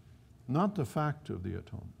 not the fact of the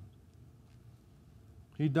atonement.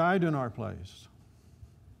 He died in our place.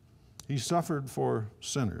 He suffered for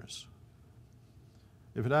sinners.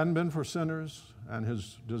 If it hadn't been for sinners and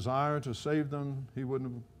his desire to save them, he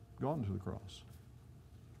wouldn't have gone to the cross.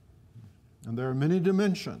 And there are many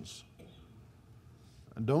dimensions.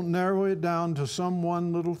 And don't narrow it down to some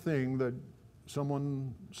one little thing that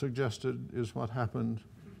someone suggested is what happened.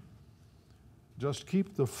 Just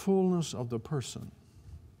keep the fullness of the person.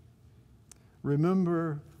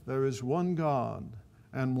 Remember, there is one God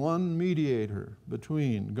and one mediator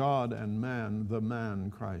between God and man, the man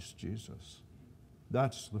Christ Jesus.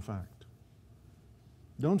 That's the fact.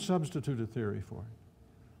 Don't substitute a theory for it.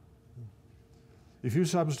 If you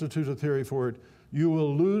substitute a theory for it, you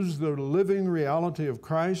will lose the living reality of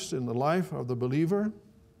Christ in the life of the believer.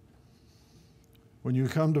 When you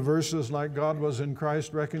come to verses like God was in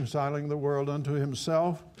Christ reconciling the world unto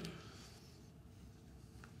himself,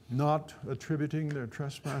 not attributing their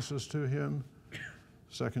trespasses to him,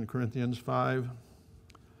 2 Corinthians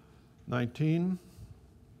 5:19.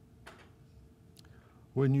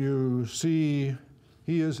 When you see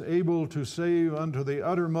he is able to save unto the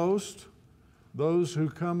uttermost those who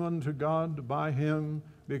come unto God by him,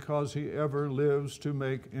 because he ever lives to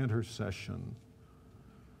make intercession.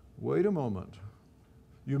 Wait a moment.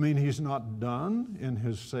 You mean he's not done in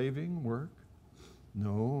his saving work?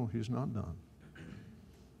 No, he's not done.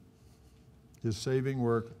 His saving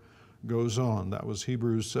work goes on. That was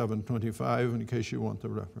Hebrews 7:25, in case you want the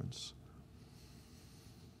reference.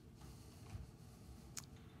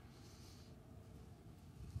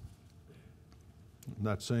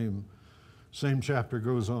 That same chapter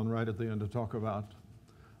goes on right at the end to talk about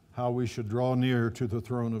how we should draw near to the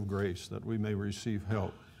throne of grace that we may receive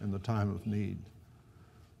help in the time of need.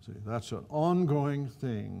 See, that's an ongoing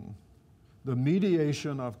thing. The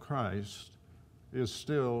mediation of Christ is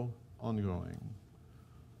still ongoing.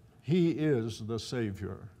 He is the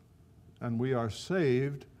Savior, and we are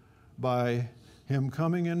saved by Him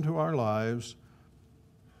coming into our lives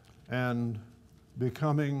and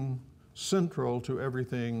becoming central to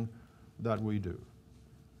everything that we do.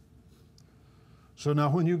 So now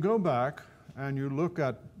when you go back and you look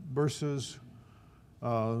at verses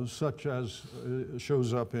such as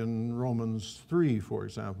shows up in Romans 3, for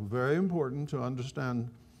example, very important to understand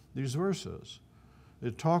these verses.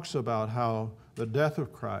 It talks about how the death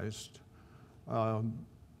of Christ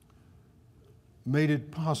made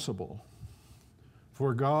it possible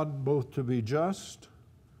for God both to be just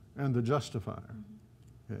and the justifier.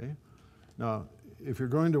 Okay? Now, if you're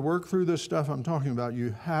going to work through this stuff I'm talking about,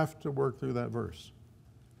 you have to work through that verse.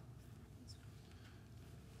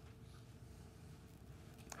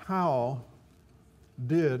 How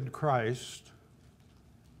did Christ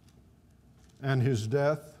and His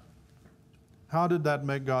death, how did that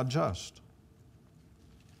make God just?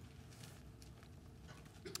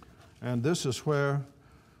 And this is where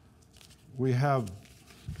we have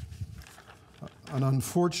an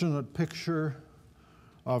unfortunate picture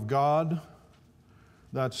of God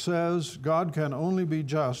that says God can only be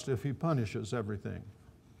just if He punishes everything.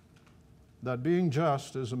 That being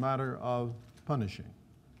just is a matter of punishing.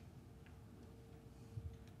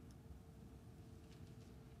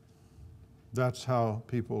 That's how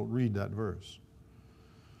people read that verse.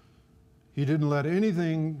 He didn't let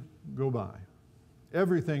anything go by.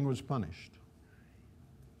 Everything was punished.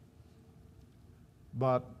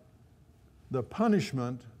 But the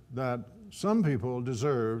punishment that some people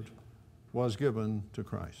deserved was given to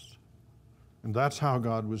Christ. And that's how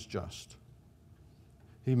God was just.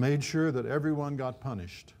 He made sure that everyone got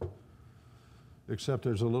punished, except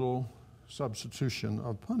there's a little substitution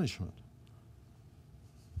of punishment.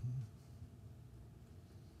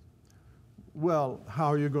 Well, how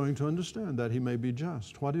are you going to understand that He may be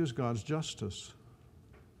just? What is God's justice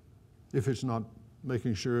if it's not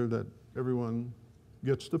making sure that everyone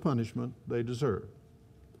gets the punishment they deserve?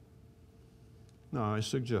 Now, I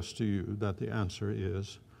suggest to you that the answer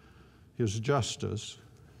is His justice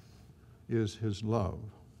is His love,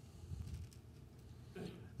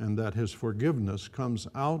 and that His forgiveness comes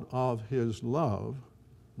out of His love,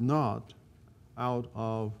 not out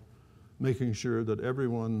of making sure that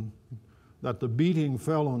that the beating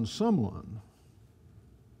fell on someone.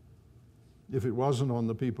 If it wasn't on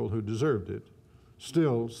the people who deserved it,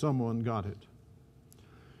 still someone got it.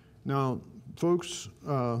 Now, folks,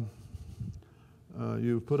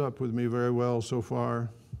 you've put up with me very well so far.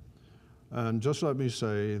 And just let me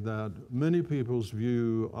say that many people's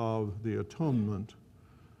view of the atonement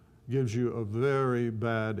gives you a very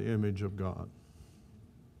bad image of God.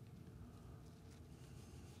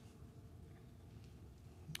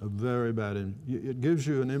 A very bad image. It gives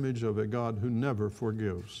you an image of a God who never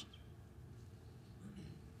forgives.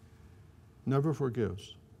 Never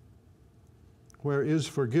forgives. Where is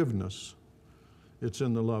forgiveness? It's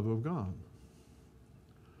in the love of God.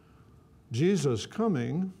 Jesus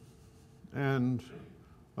coming and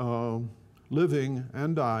living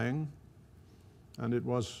and dying, and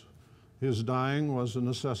His dying was a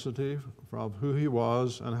necessity of who He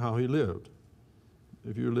was and how He lived.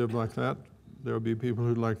 If you live like that, there will be people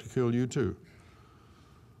who'd like to kill you too.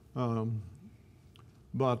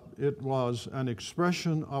 But it was an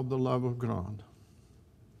expression of the love of God,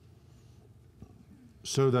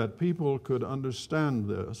 so that people could understand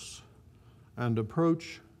this and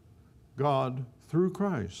approach God through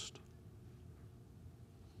Christ.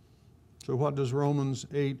 So what does Romans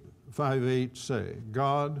 5:8 say?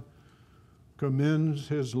 God commends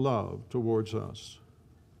His love towards us,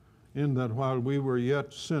 in that while we were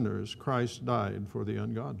yet sinners, Christ died for the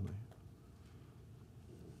ungodly.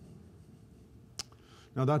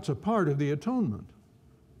 Now that's a part of the atonement.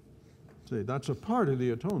 See, that's a part of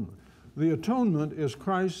the atonement. The atonement is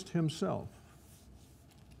Christ Himself,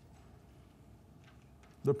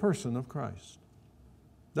 the person of Christ.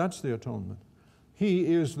 That's the atonement. He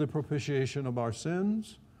is the propitiation of our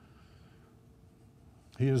sins.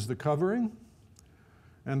 He is the covering.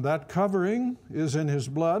 And that covering is in His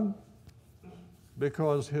blood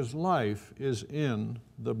because His life is in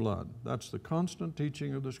the blood. That's the constant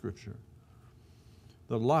teaching of the Scripture.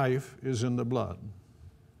 The life is in the blood.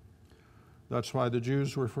 That's why the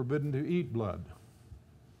Jews were forbidden to eat blood.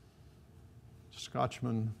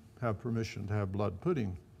 Scotchmen have permission to have blood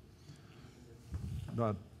pudding.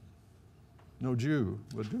 But no Jew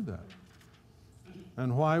would do that.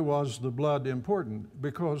 And why was the blood important?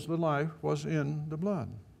 Because the life was in the blood.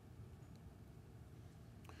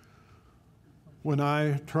 When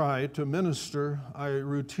I try to minister, I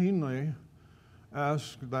routinely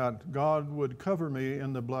ask that God would cover me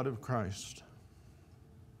in the blood of Christ.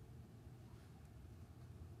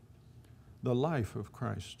 The life of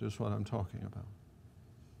Christ is what I'm talking about.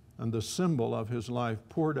 And the symbol of his life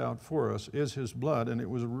poured out for us is his blood, and it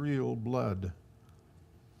was real blood.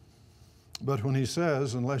 But when he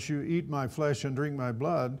says, unless you eat my flesh and drink my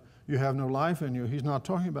blood, you have no life in you, he's not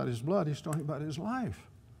talking about his blood, he's talking about his life.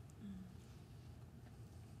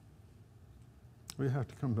 We have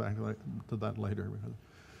to come back to that later, because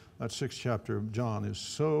that 6th chapter of John is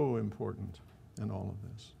so important in all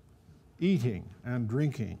of this. Eating and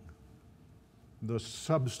drinking the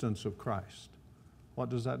substance of Christ. What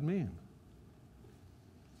does that mean?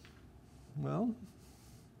 Well,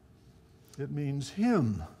 it means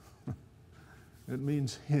him. It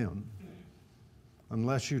means him.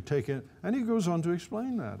 Unless you take it, and he goes on to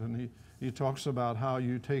explain that, and he talks about how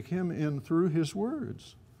you take him in through his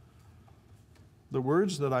words. The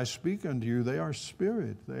words that I speak unto you, they are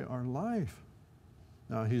spirit, they are life.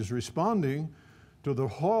 Now he's responding to the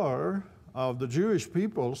horror of the Jewish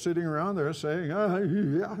people sitting around there saying,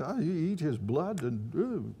 you eat his blood, and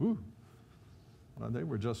ooh. Well, they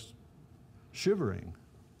were just shivering.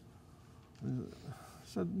 He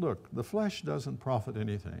said, look, the flesh doesn't profit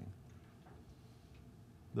anything.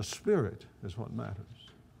 The spirit is what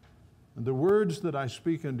matters. And the words that I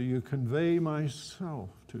speak unto you convey myself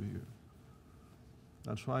to you.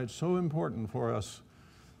 That's why it's so important for us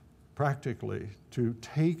practically to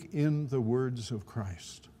take in the words of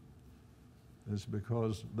Christ, is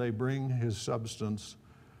because they bring his substance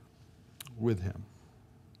with him.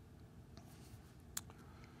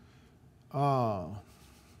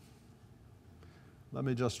 Let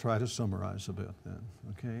me just try to summarize a bit then,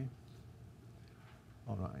 okay?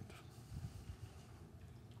 All right.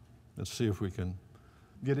 Let's see if we can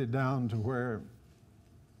get it down to where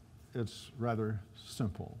it's rather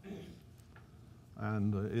simple.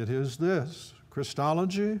 And it is this: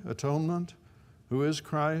 Christology, atonement. Who is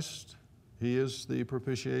Christ? He is the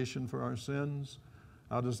propitiation for our sins.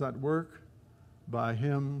 How does that work? By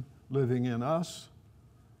him living in us.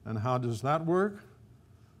 And how does that work?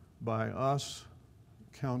 By us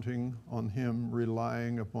counting on him,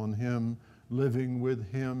 relying upon him, living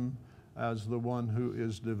with him as the one who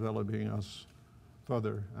is developing us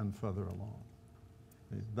further and further along.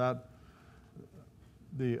 That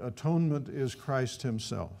the atonement is Christ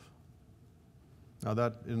himself. Now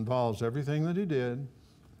that involves everything that he did,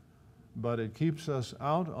 but it keeps us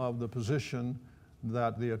out of the position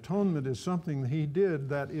that the atonement is something he did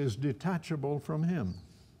that is detachable from him.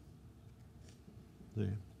 See?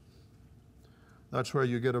 That's where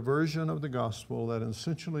you get a version of the gospel that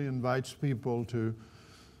essentially invites people to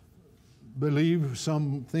believe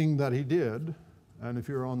something that he did, and if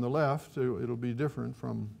you're on the left, it'll be different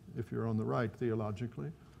from if you're on the right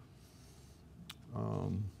theologically.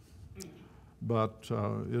 But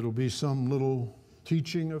it'll be some little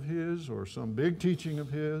teaching of his or some big teaching of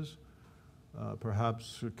his,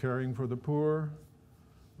 perhaps caring for the poor.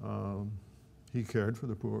 He cared for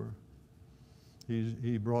the poor.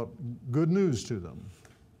 He brought good news to them.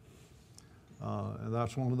 And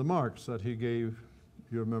that's one of the marks that he gave,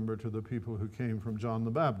 you remember, to the people who came from John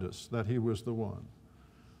the Baptist, that he was the one.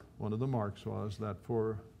 One of the marks was that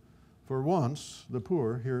for once, the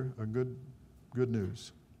poor hear a good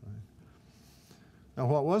news. Right? Now,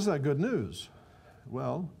 what was that good news?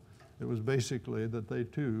 Well, it was basically that they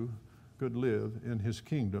too could live in his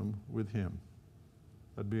kingdom with him.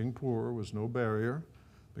 That being poor was no barrier,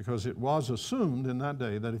 because it was assumed in that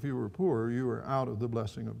day that if you were poor, you were out of the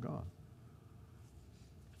blessing of God.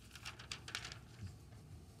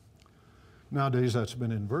 Nowadays, that's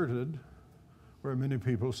been inverted, where many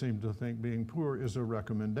people seem to think being poor is a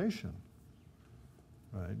recommendation,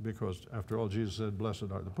 right? Because after all, Jesus said, blessed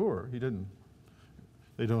are the poor.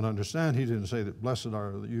 They don't understand. He didn't say that blessed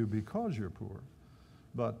are you because you're poor,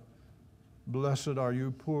 but blessed are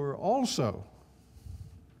you poor also,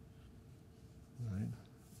 right?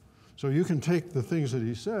 So you can take the things that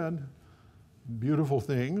he said, beautiful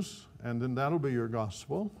things, and then that'll be your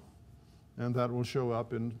gospel, and that will show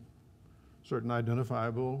up in certain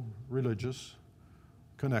identifiable religious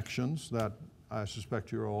connections that I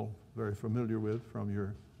suspect you're all very familiar with from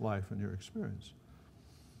your life and your experience.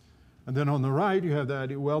 And then on the right, you have the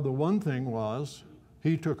idea, well, the one thing was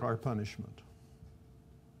he took our punishment.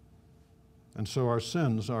 And so our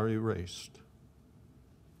sins are erased.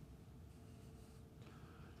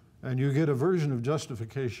 And you get a version of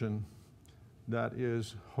justification that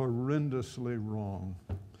is horrendously wrong.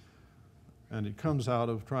 And it comes out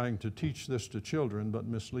of trying to teach this to children but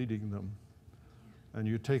misleading them. And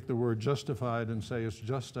you take the word justified and say it's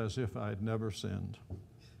just as if I'd never sinned.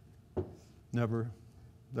 Never.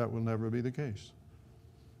 That will never be the case.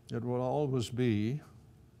 It will always be,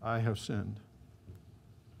 I have sinned.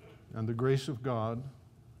 And the grace of God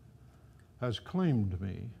has claimed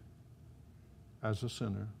me as a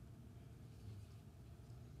sinner.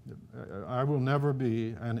 I will never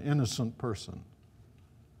be an innocent person.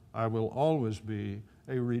 I will always be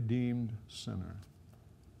a redeemed sinner.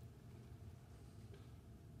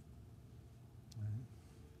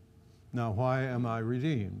 Now, why am I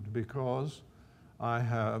redeemed? Because I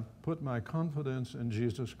have put my confidence in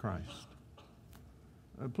Jesus Christ.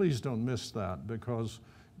 Please don't miss that, because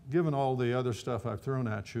given all the other stuff I've thrown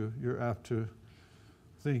at you, you're apt to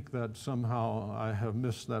think that somehow I have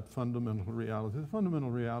missed that fundamental reality. The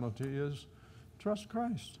fundamental reality is trust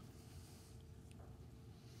Christ.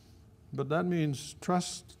 But that means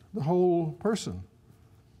trust the whole person.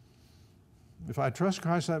 If I trust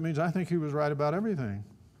Christ, that means I think he was right about everything.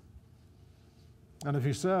 And if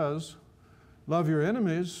he says, love your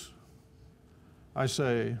enemies, I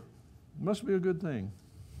say, it must be a good thing,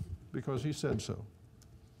 because he said so.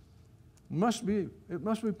 It must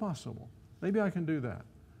be possible. Maybe I can do that.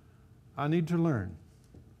 I need to learn.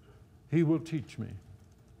 He will teach me.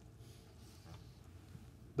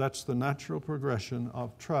 That's the natural progression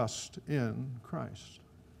of trust in Christ.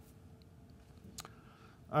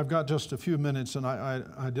 I've got just a few minutes, and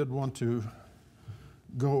I did want to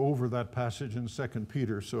go over that passage in 2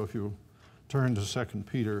 Peter. So if you turn to 2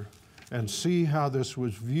 Peter and see how this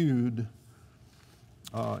was viewed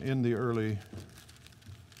in the early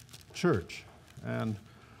church. And,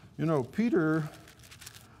 you know, Peter,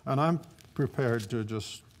 and I'm prepared to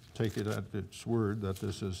just take it at its word that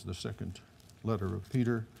this is the second letter of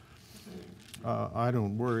Peter. I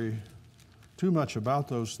don't worry too much about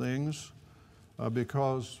those things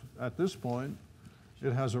because at this point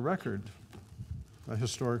it has a record, a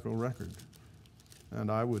historical record. And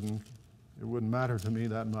it wouldn't matter to me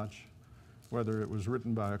that much whether it was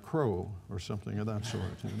written by a crow or something of that sort,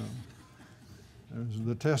 you know.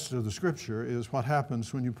 The test of the Scripture is what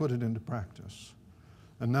happens when you put it into practice.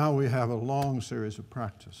 And now we have a long series of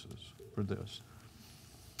practices for this.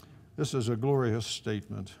 This is a glorious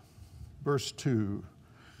statement. Verse 2,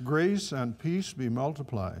 grace and peace be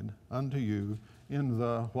multiplied unto you in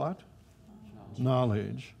the what?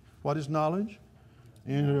 Knowledge. What is knowledge?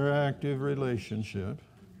 Interactive relationship.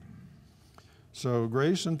 So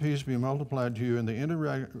grace and peace be multiplied to you in the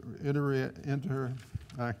interactive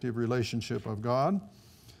relationship of God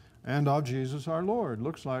and of Jesus our Lord.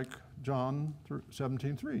 Looks like John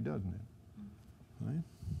 17:3, doesn't it? Right?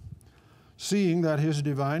 Seeing that his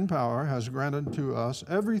divine power has granted to us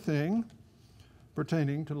everything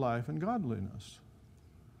pertaining to life and godliness.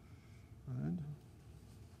 Right?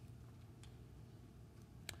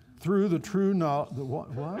 Through the true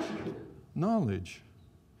knowledge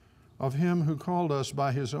of him who called us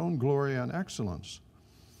by his own glory and excellence.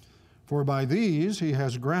 For by these he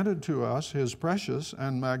has granted to us his precious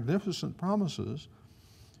and magnificent promises,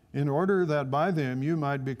 in order that by them you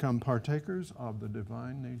might become partakers of the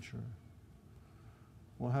divine nature.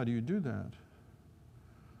 Well, how do you do that?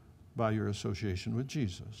 By your association with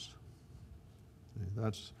Jesus.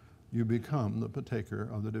 You become the partaker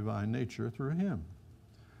of the divine nature through him.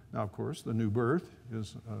 Now, of course, the new birth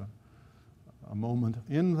is a moment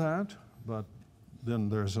in that, but then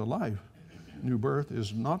there's a life. New birth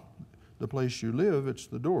is not the place you live, it's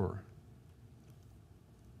the door.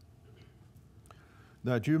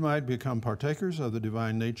 That you might become partakers of the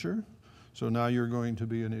divine nature. So now you're going to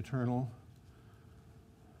be an eternal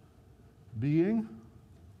being,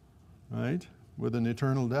 right? With an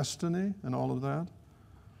eternal destiny and all of that.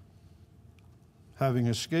 Having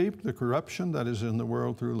escaped the corruption that is in the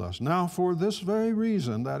world through lust. Now, for this very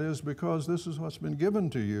reason, that is because this is what's been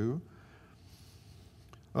given to you,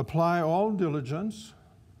 apply all diligence.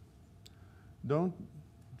 Don't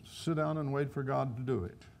sit down and wait for God to do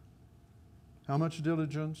it. How much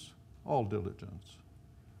diligence? All diligence.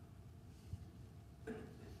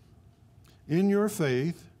 In your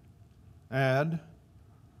faith, add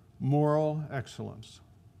moral excellence.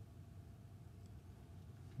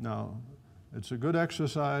 Now, it's a good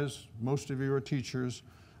exercise. Most of you are teachers,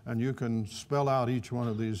 and you can spell out each one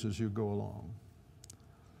of these as you go along.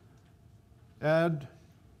 Add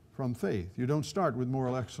from faith. You don't start with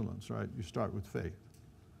moral excellence, right? You start with faith.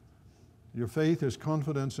 Your faith is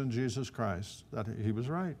confidence in Jesus Christ, that he was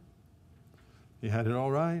right. He had it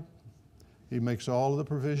all right. He makes all of the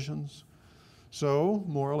provisions. So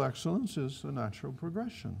moral excellence is a natural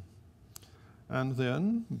progression. And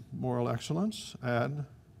then moral excellence, add,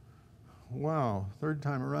 wow, third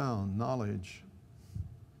time around, knowledge.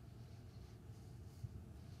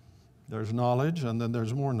 There's knowledge, and then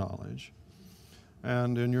there's more knowledge.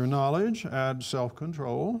 And in your knowledge, add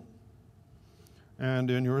self-control.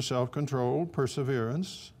 And in your self-control,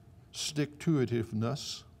 perseverance,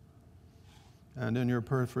 stick-to-itiveness. And in your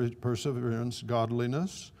perseverance,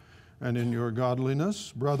 godliness. And in your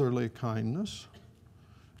godliness, brotherly kindness.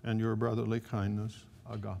 And your brotherly kindness,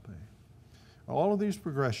 agape. All of these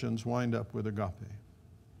progressions wind up with agape.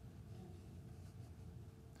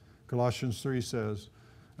 Colossians 3 says,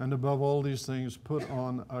 and above all these things, put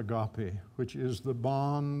on agape, which is the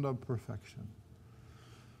bond of perfection.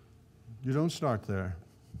 You don't start there,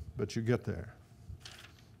 but you get there.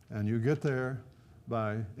 And you get there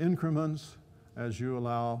by increments as you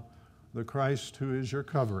allow the Christ who is your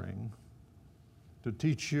covering to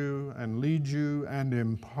teach you and lead you and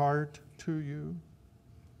impart to you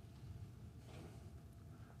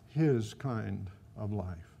His kind of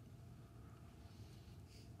life.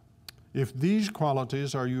 If these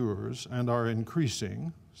qualities are yours and are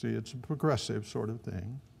increasing, see, it's a progressive sort of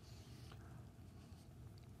thing,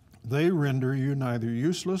 they render you neither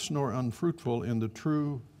useless nor unfruitful in the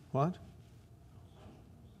true, what?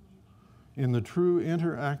 In the true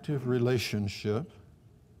interactive relationship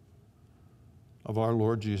of our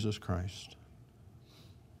Lord Jesus Christ.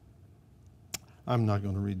 I'm not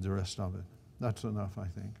going to read the rest of it. That's enough, I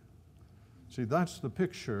think. See, that's the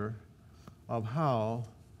picture of how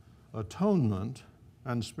atonement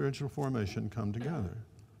and spiritual formation come together.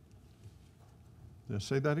 Let's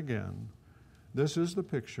say that again. This is the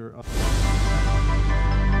picture of